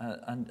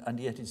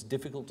yet it's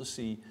difficult to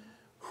see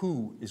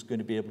who is going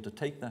to be able to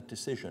take that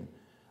decision.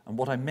 And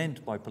what I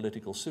meant by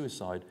political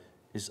suicide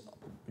is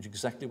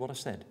exactly what I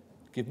said.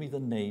 Give me the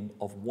name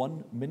of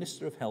one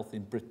Minister of Health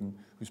in Britain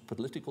whose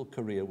political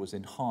career was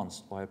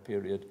enhanced by a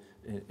period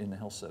in the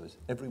health service.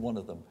 Every one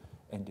of them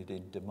ended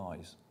in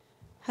demise.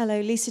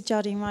 Hello, Lisa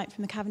Jardine-Wright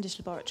from the Cavendish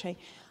Laboratory.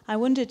 I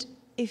wondered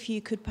if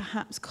you could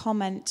perhaps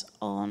comment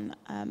on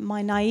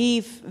my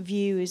naive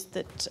view is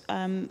that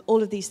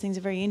all of these things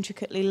are very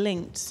intricately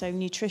linked, so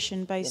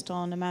nutrition based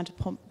on amount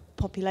of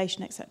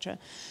population, etc.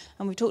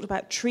 And we've talked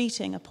about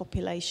treating a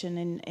population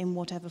in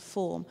whatever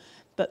form,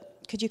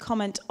 but could you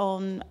comment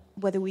on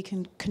whether we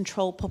can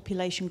control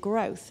population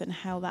growth and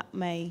how that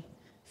may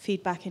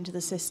feed back into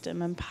the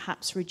system and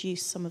perhaps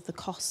reduce some of the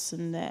costs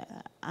and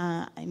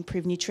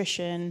improve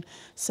nutrition,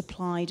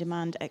 supply,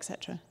 demand,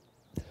 etc.?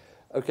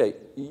 Okay,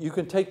 you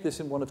can take this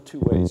in one of two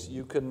ways.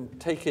 You can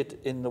take it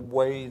in the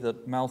way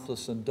that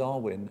Malthus and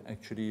Darwin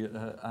actually,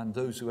 and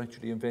those who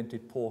actually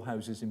invented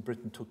poorhouses in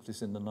Britain took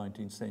this in the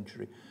 19th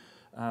century.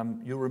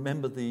 You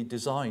remember the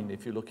design,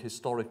 if you look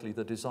historically,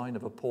 the design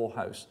of a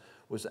poorhouse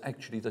was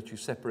actually that you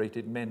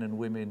separated men and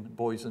women,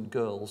 boys and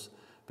girls,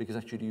 because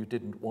actually you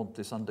didn't want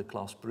this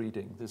underclass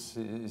breeding. This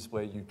is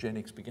where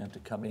eugenics began to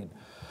come in.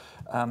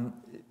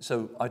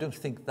 So I don't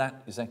think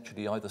that is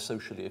actually either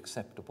socially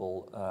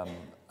acceptable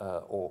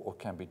or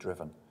can be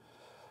driven.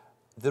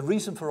 The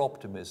reason for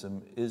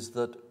optimism is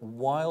that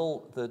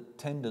while the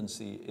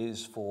tendency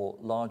is for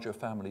larger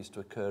families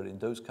to occur in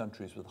those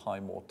countries with high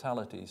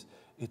mortalities,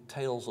 it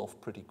tails off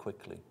pretty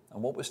quickly.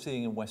 And what we're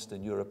seeing in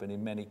Western Europe and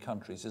in many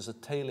countries is a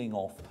tailing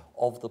off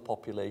of the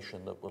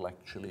population that will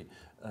actually,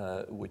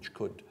 which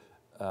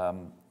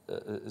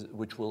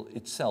will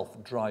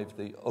itself drive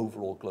the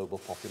overall global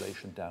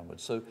population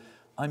downwards. So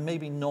I'm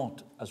maybe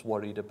not as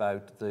worried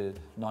about the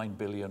 9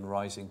 billion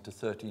rising to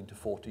 13 to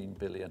 14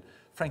 billion.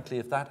 Frankly,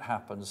 if that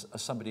happens,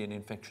 as somebody in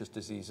infectious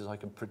diseases, I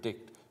can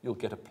predict you'll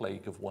get a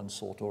plague of one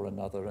sort or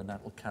another, and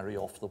that will carry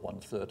off the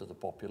 1/3 of the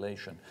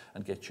population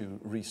and get you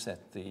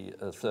reset the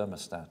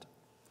thermostat.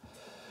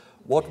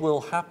 What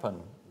will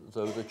happen,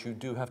 though, that you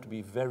do have to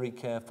be very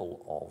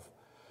careful of,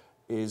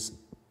 is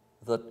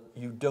that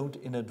you don't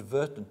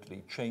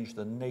inadvertently change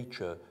the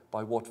nature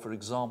by what, for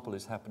example,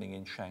 is happening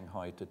in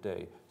Shanghai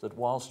today, that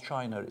whilst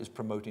China is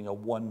promoting a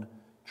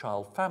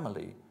one-child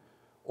family,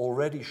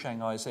 already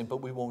Shanghai is saying,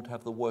 but we won't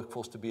have the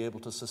workforce to be able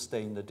to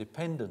sustain the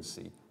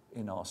dependency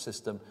in our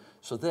system.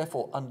 So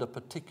therefore, under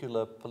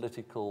particular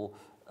political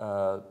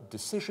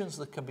decisions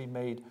that can be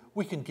made,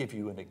 we can give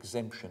you an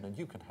exemption and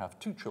you can have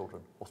 2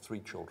 children or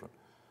 3 children.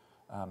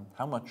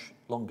 How much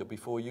longer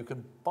before you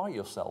can buy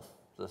yourself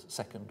the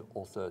 2nd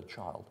or 3rd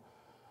child?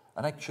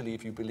 And actually,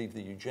 if you believe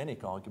the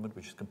eugenic argument,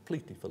 which is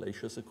completely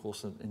fallacious, of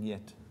course, and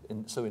yet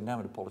so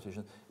enamored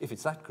politicians, if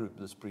it's that group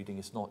that's breeding,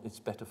 it's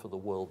better for the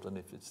world than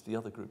if it's the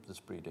other group that's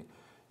breeding.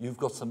 You've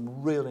got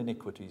some real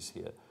iniquities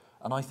here,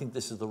 and I think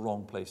this is the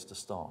wrong place to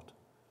start.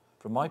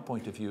 From my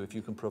point of view, if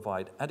you can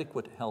provide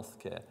adequate health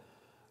care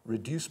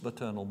reduce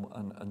maternal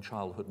and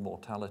childhood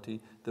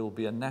mortality. There will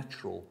be a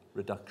natural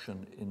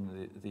reduction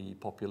in the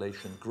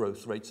population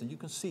growth rates. And you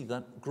can see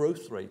that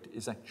growth rate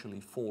is actually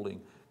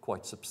falling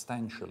quite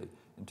substantially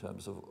in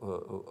terms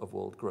of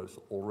world growth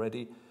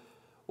already.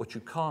 What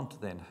you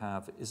can't then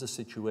have is a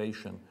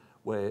situation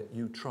where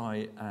you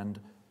try and,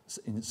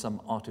 in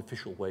some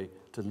artificial way,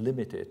 to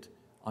limit it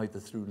either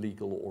through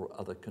legal or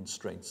other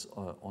constraints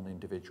on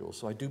individuals.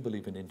 So I do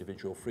believe in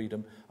individual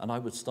freedom, and I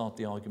would start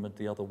the argument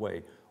the other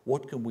way.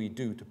 What can we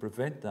do to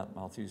prevent that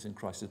Malthusian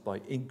crisis by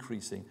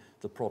increasing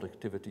the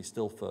productivity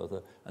still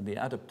further and the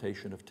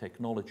adaptation of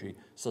technology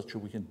such that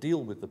we can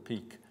deal with the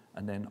peak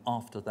and then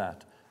after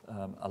that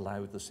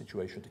allow the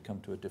situation to come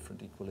to a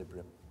different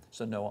equilibrium.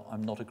 So no,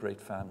 I'm not a great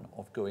fan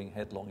of going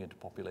headlong into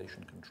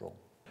population control.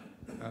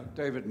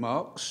 David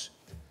Marks.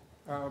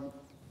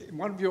 In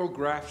one of your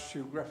graphs,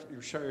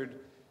 you showed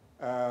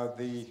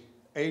the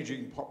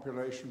aging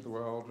population of the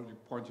world, and you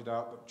pointed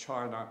out that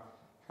China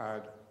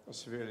had a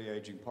severely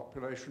aging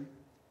population.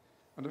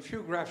 And a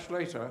few graphs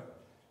later,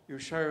 you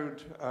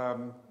showed,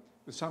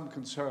 with some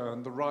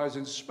concern, the rise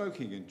in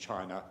smoking in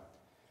China.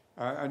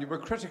 And you were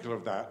critical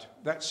of that.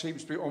 That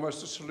seems to be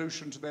almost a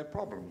solution to their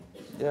problem.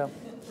 Yeah.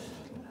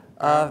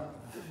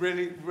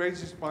 Really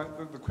raises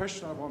the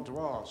question I want to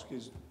ask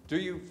is, do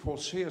you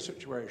foresee a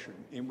situation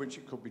in which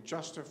it could be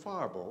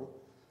justifiable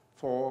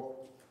for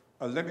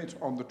a limit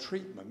on the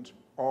treatment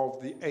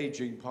of the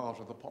aging part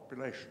of the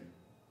population?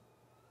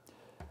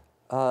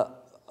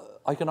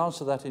 I can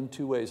answer that in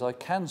two ways. I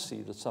can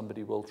see that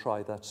somebody will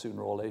try that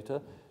sooner or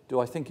later. Do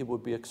I think it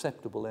would be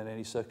acceptable in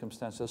any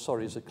circumstances?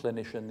 Sorry, as a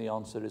clinician, the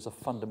answer is a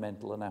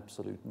fundamental and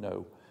absolute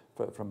no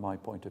from my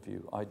point of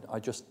view. I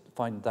just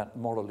find that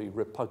morally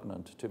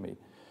repugnant to me.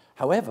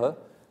 However,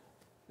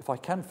 if I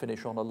can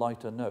finish on a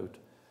lighter note,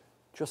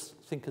 just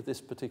think of this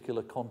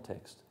particular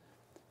context.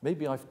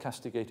 Maybe I've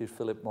castigated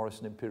Philip Morris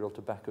and Imperial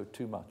Tobacco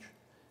too much.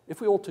 If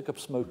we all took up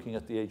smoking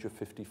at the age of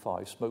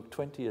 55, smoked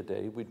 20 a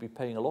day, we'd be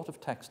paying a lot of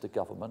tax to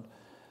government.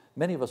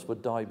 Many of us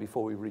would die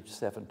before we reach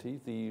 70.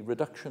 The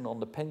reduction on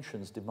the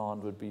pensions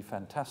demand would be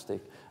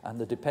fantastic, and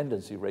the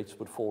dependency rates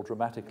would fall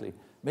dramatically.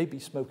 Maybe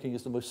smoking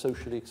is the most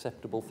socially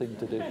acceptable thing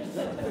to do.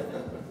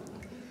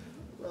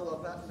 Well,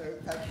 on that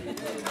note, thank you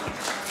very much.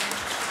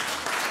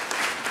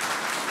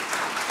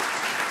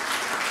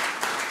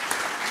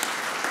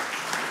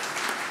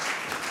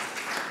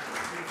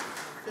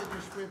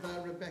 Finish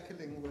with Rebecca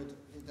Lingwood,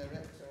 the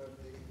Director of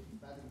the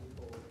Madingley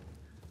Hall,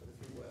 for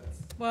a few words.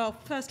 Well,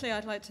 firstly,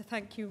 I'd like to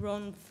thank you,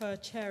 Ron, for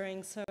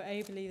chairing so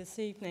ably this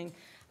evening,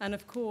 and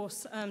of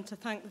course, to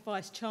thank the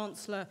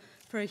Vice-Chancellor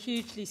for a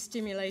hugely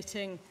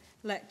stimulating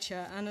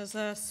lecture. And as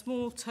a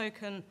small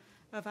token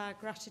of our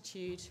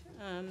gratitude,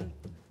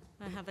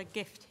 I have a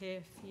gift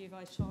here for you,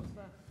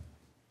 Vice-Chancellor,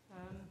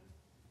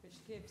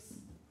 which gives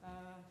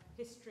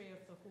history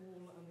of the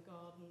hall and the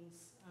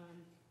gardens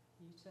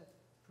for you to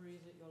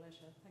peruse at your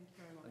leisure. Thank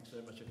you very much. Thanks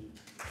very much indeed.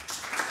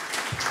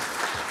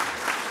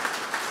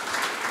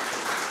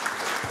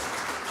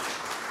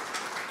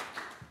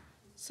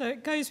 So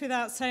it goes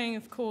without saying,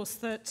 of course,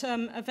 that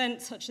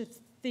events such as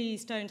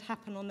these don't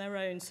happen on their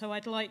own. So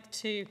I'd like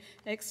to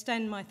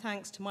extend my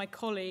thanks to my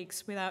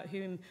colleagues, without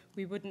whom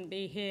we wouldn't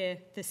be here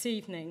this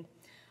evening.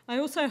 I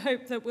also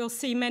hope that we'll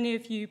see many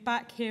of you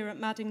back here at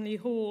Madingley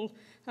Hall,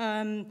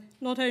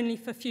 not only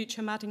for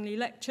future Madingley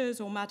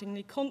lectures or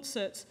Madingley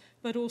concerts,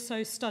 but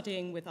also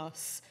studying with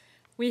us.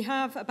 We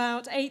have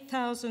about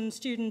 8,000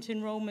 student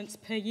enrolments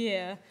per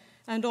year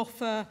and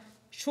offer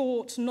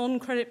short,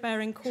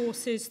 non-credit-bearing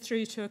courses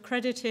through to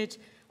accredited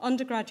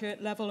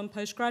undergraduate level and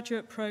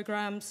postgraduate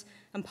programs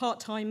and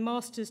part-time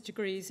master's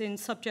degrees in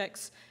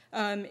subjects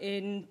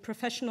in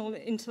personal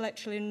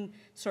intellectual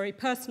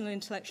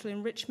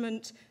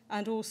enrichment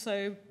and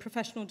also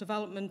professional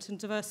development and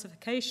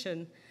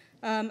diversification,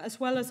 as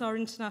well as our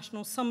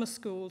international summer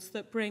schools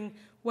that bring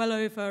well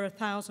over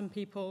 1,000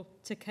 people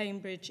to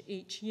Cambridge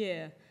each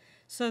year.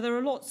 So there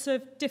are lots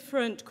of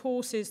different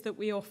courses that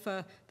we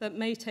offer that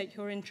may take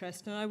your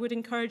interest, and I would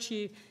encourage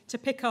you to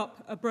pick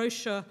up a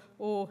brochure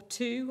or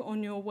two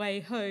on your way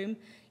home.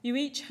 You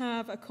each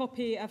have a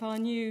copy of our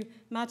new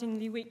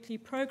Madingley Weekly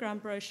Programme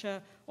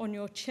brochure on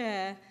your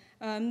chair.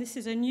 This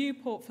is a new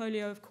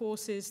portfolio of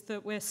courses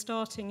that we're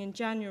starting in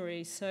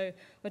January, so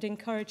I'd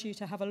encourage you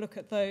to have a look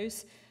at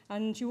those.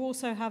 And you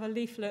also have a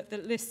leaflet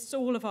that lists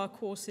all of our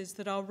courses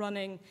that are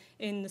running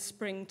in the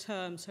spring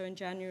term, so in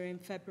January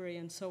and February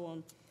and so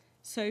on.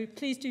 So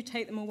please do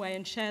take them away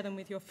and share them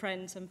with your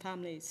friends and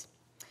families.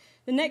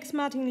 The next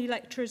Madingley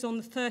lecture is on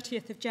the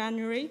 30th of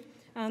January,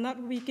 and that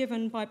will be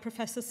given by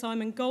Professor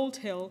Simon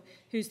Goldhill,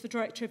 who's the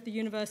director of the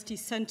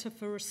university's Centre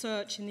for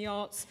Research in the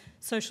Arts,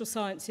 Social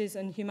Sciences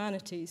and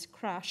Humanities,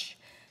 CRASH,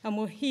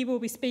 and he will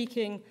be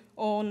speaking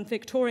on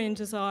Victorian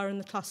desire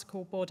and the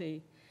classical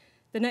body.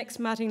 The next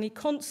Madingley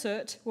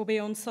concert will be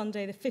on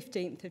Sunday the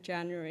 15th of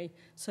January,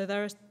 so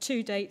there are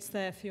 2 dates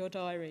there for your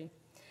diary.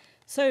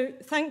 So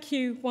thank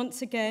you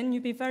once again.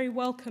 You'd be very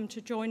welcome to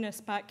join us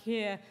back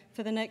here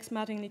for the next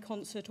Madingley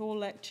concert or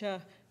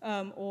lecture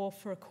or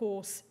for a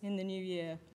course in the new year.